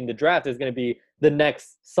 60 in the draft is going to be the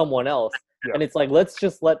next someone else. Yeah. And it's like, let's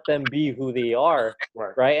just let them be who they are.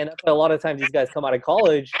 Right. And that's why a lot of times these guys come out of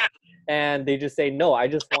college and they just say, no, I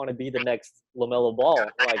just want to be the next LaMelo Ball.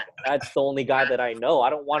 Like, that's the only guy that I know. I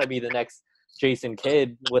don't want to be the next Jason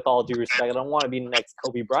Kidd, with all due respect. I don't want to be the next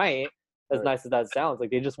Kobe Bryant, as nice as that sounds.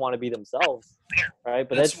 Like, they just want to be themselves, right?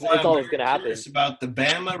 But that's all that's going to happen. It's about the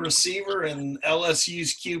Bama receiver and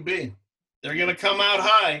LSU's QB. They're going to come out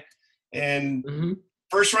high, and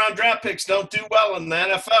first-round draft picks don't do well in the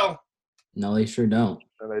NFL. No, they sure don't.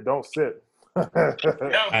 And they don't sit.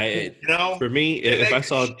 For me, if I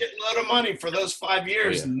saw a shitload of money for those 5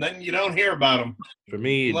 years, and then you don't hear about them. For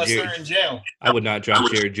me, unless they're in jail. I would not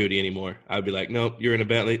drop Jared Judy anymore. I would be like, nope, you're in a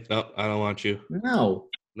Bentley. Nope, I don't want you. No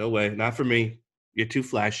way, not for me. You're too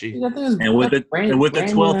flashy. And with the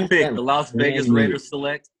 12th pick, the Las Vegas Raiders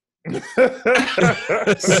select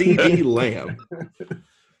CD Lamb.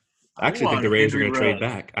 I actually think the Raiders are going to Henry trade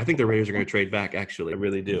back. I think the Raiders are going to trade back, actually. I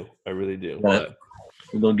really do. But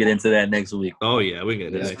we're going to get into that next week. Oh, yeah, we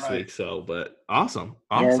can get into next week. So, but awesome.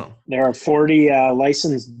 There are 40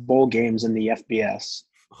 licensed bowl games in the FBS.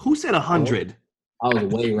 Who said 100? I was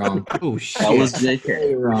way wrong. Oh, shit. That was JK.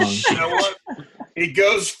 Way wrong. You know what? It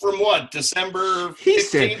goes from what? December 15th? He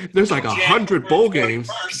said there's like 100 bowl games,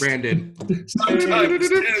 Brandon. Sometimes 2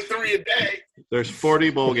 to 3 a day. There's 40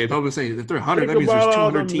 bowl games. I was going to say, if there are 100, that Think means there's about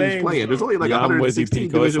all 200 them teams names, playing. There's only like Yeah, I'm with you, 116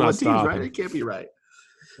 Pico. It's Division not 1 teams, stopping. right? It can't be right.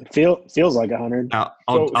 It feels like 100. Now,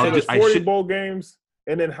 So there's 40 should, bowl games,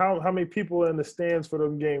 and then how many people are in the stands for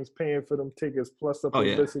them games paying for them tickets, plus the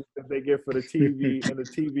publicity that they get for the TV and the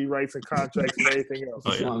TV rights and contracts and everything else?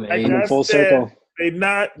 Oh, yeah. Come on, Like man. I Full said, circle. They're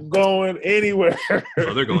not going anywhere.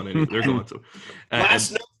 Oh, they're going in. They're going to.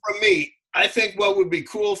 Last note from me. I think what would be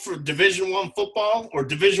cool for Division I football or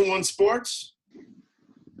Division I sports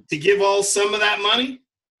to give all some of that money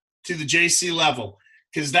to the JC level,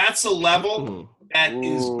 because that's a level that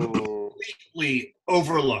is completely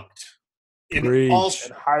overlooked in all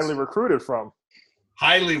and highly recruited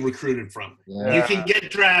from. Yeah. You can get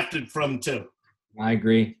drafted from too. I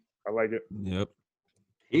agree. I like it. Yep.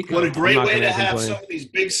 What a great way to have some of these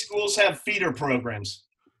big schools have feeder programs.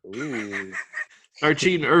 Ooh. Start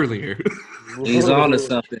cheating earlier. He's on to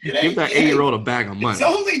something. Give that 8-year-old a bag of money. It's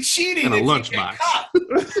only cheating and a if lunchbox.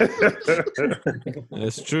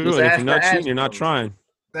 That's true. Just And if ask you're not for cheating, you're not Aspen. trying.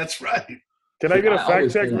 That's right. Can I get a I fact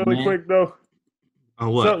always check say that, really man. quick though?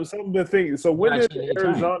 On what? Something to think. So when did Actually, the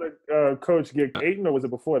Arizona coach get Ayton, or was it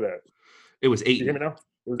before that? It was You hear me Ayton. now?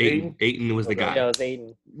 It was Ayton. Ayton was the Yeah, guy. it was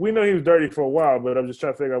Aiden. We know he was dirty for a while, but I'm just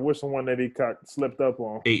trying to figure out which one that he got slipped up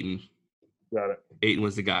on. Ayton. Got it. Ayton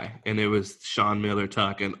was the guy. And it was Sean Miller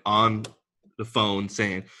talking on the phone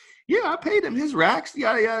saying, yeah, I paid him his racks,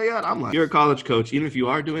 yada, yada, yada. I'm like, you're a college coach. Even if you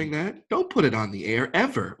are doing that, don't put it on the air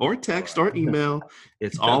ever, or text or email.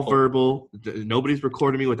 It's all verbal. Nobody's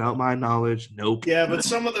recording me without my knowledge. Nope. Yeah, but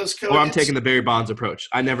some of those coaches. Or I'm taking the Barry Bonds approach.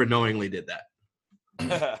 I never knowingly did that.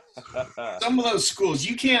 Some of those schools,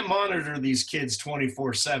 you can't monitor these kids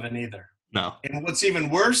 24/7 either. No. And what's even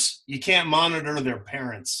worse, you can't monitor their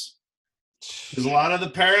parents. Because a lot of the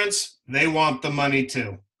parents, they want the money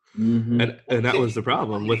too. Mm-hmm. And that was the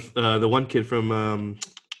problem with the one kid from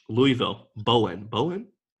Louisville, Bowen.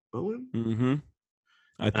 Mm-hmm.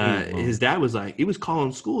 I think His dad was like, he was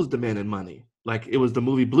calling schools demanding money. Like it was the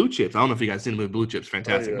movie Blue Chips. I don't know if you guys seen the movie Blue Chips.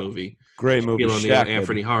 Fantastic movie. Great movie. Shaquille O'Neal,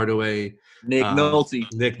 Anthony Hardaway. Nick Nolte.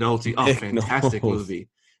 Nick Nolte. Oh, Nick fantastic Nolte. movie.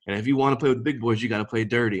 And if you want to play with the big boys, you got to play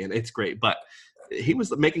dirty. And it's great. But he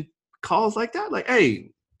was making calls like that. Like,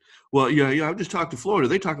 hey, well, yeah, I just talked to Florida.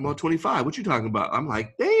 They talking about 25. What you talking about? I'm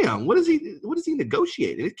like, damn, what is he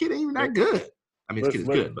negotiating? This kid ain't even that good. I mean, this kid is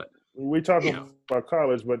good, but. We talk about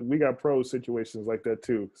college, but we got pro situations like that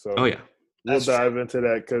too. So oh, yeah. We'll dive into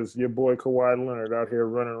that because your boy Kawhi Leonard out here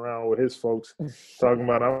running around with his folks talking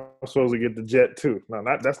about I'm supposed to get the jet too. No,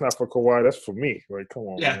 that's not for Kawhi. That's for me. Like, come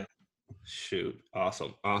on, man. Shoot.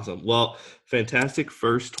 Awesome. Well, fantastic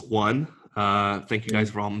first one. Thank you guys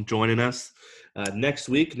for all joining us. Next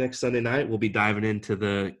Sunday night, we'll be diving into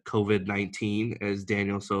the COVID-19 as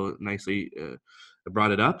Daniel so nicely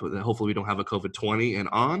brought it up. Hopefully we don't have a COVID-20 and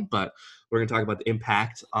on, but we're going to talk about the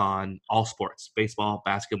impact on all sports, baseball,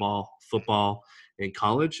 basketball, football, and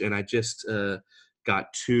college. And I just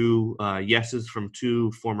got two yeses from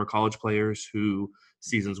two former college players who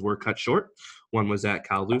seasons were cut short. One was at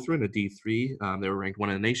Cal Lutheran, a D3. They were ranked 1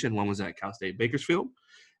 in the nation. One was at Cal State Bakersfield.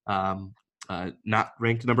 Not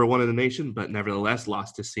ranked number 1 in the nation, but nevertheless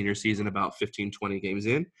lost his senior season about 15, 20 games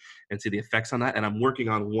in, and see the effects on that. And I'm working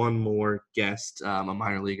on one more guest, a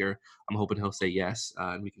minor leaguer. I'm hoping he'll say yes.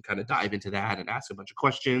 And we can kind of dive into that and ask a bunch of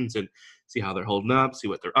questions and see how they're holding up, see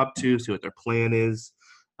what they're up to, see what their plan is,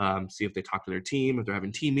 see if they talk to their team, if they're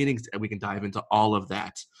having team meetings, and we can dive into all of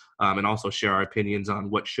that and also share our opinions on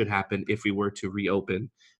what should happen if we were to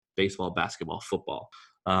reopen baseball, basketball, football.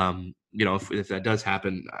 If that does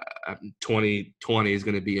happen, 2020 is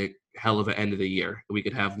going to be a hell of an end of the year. We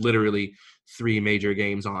could have literally 3 major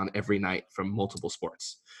games on every night from multiple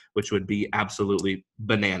sports, which would be absolutely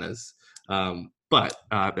bananas. But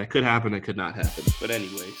that could happen. It could not happen. But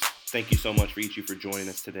anyways, thank you so much for each of you for joining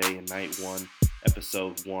us today in night 1,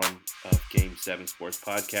 episode 1 of Game 7 Sports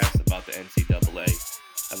Podcast about the NCAA.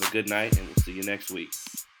 Have a good night, and we'll see you next week.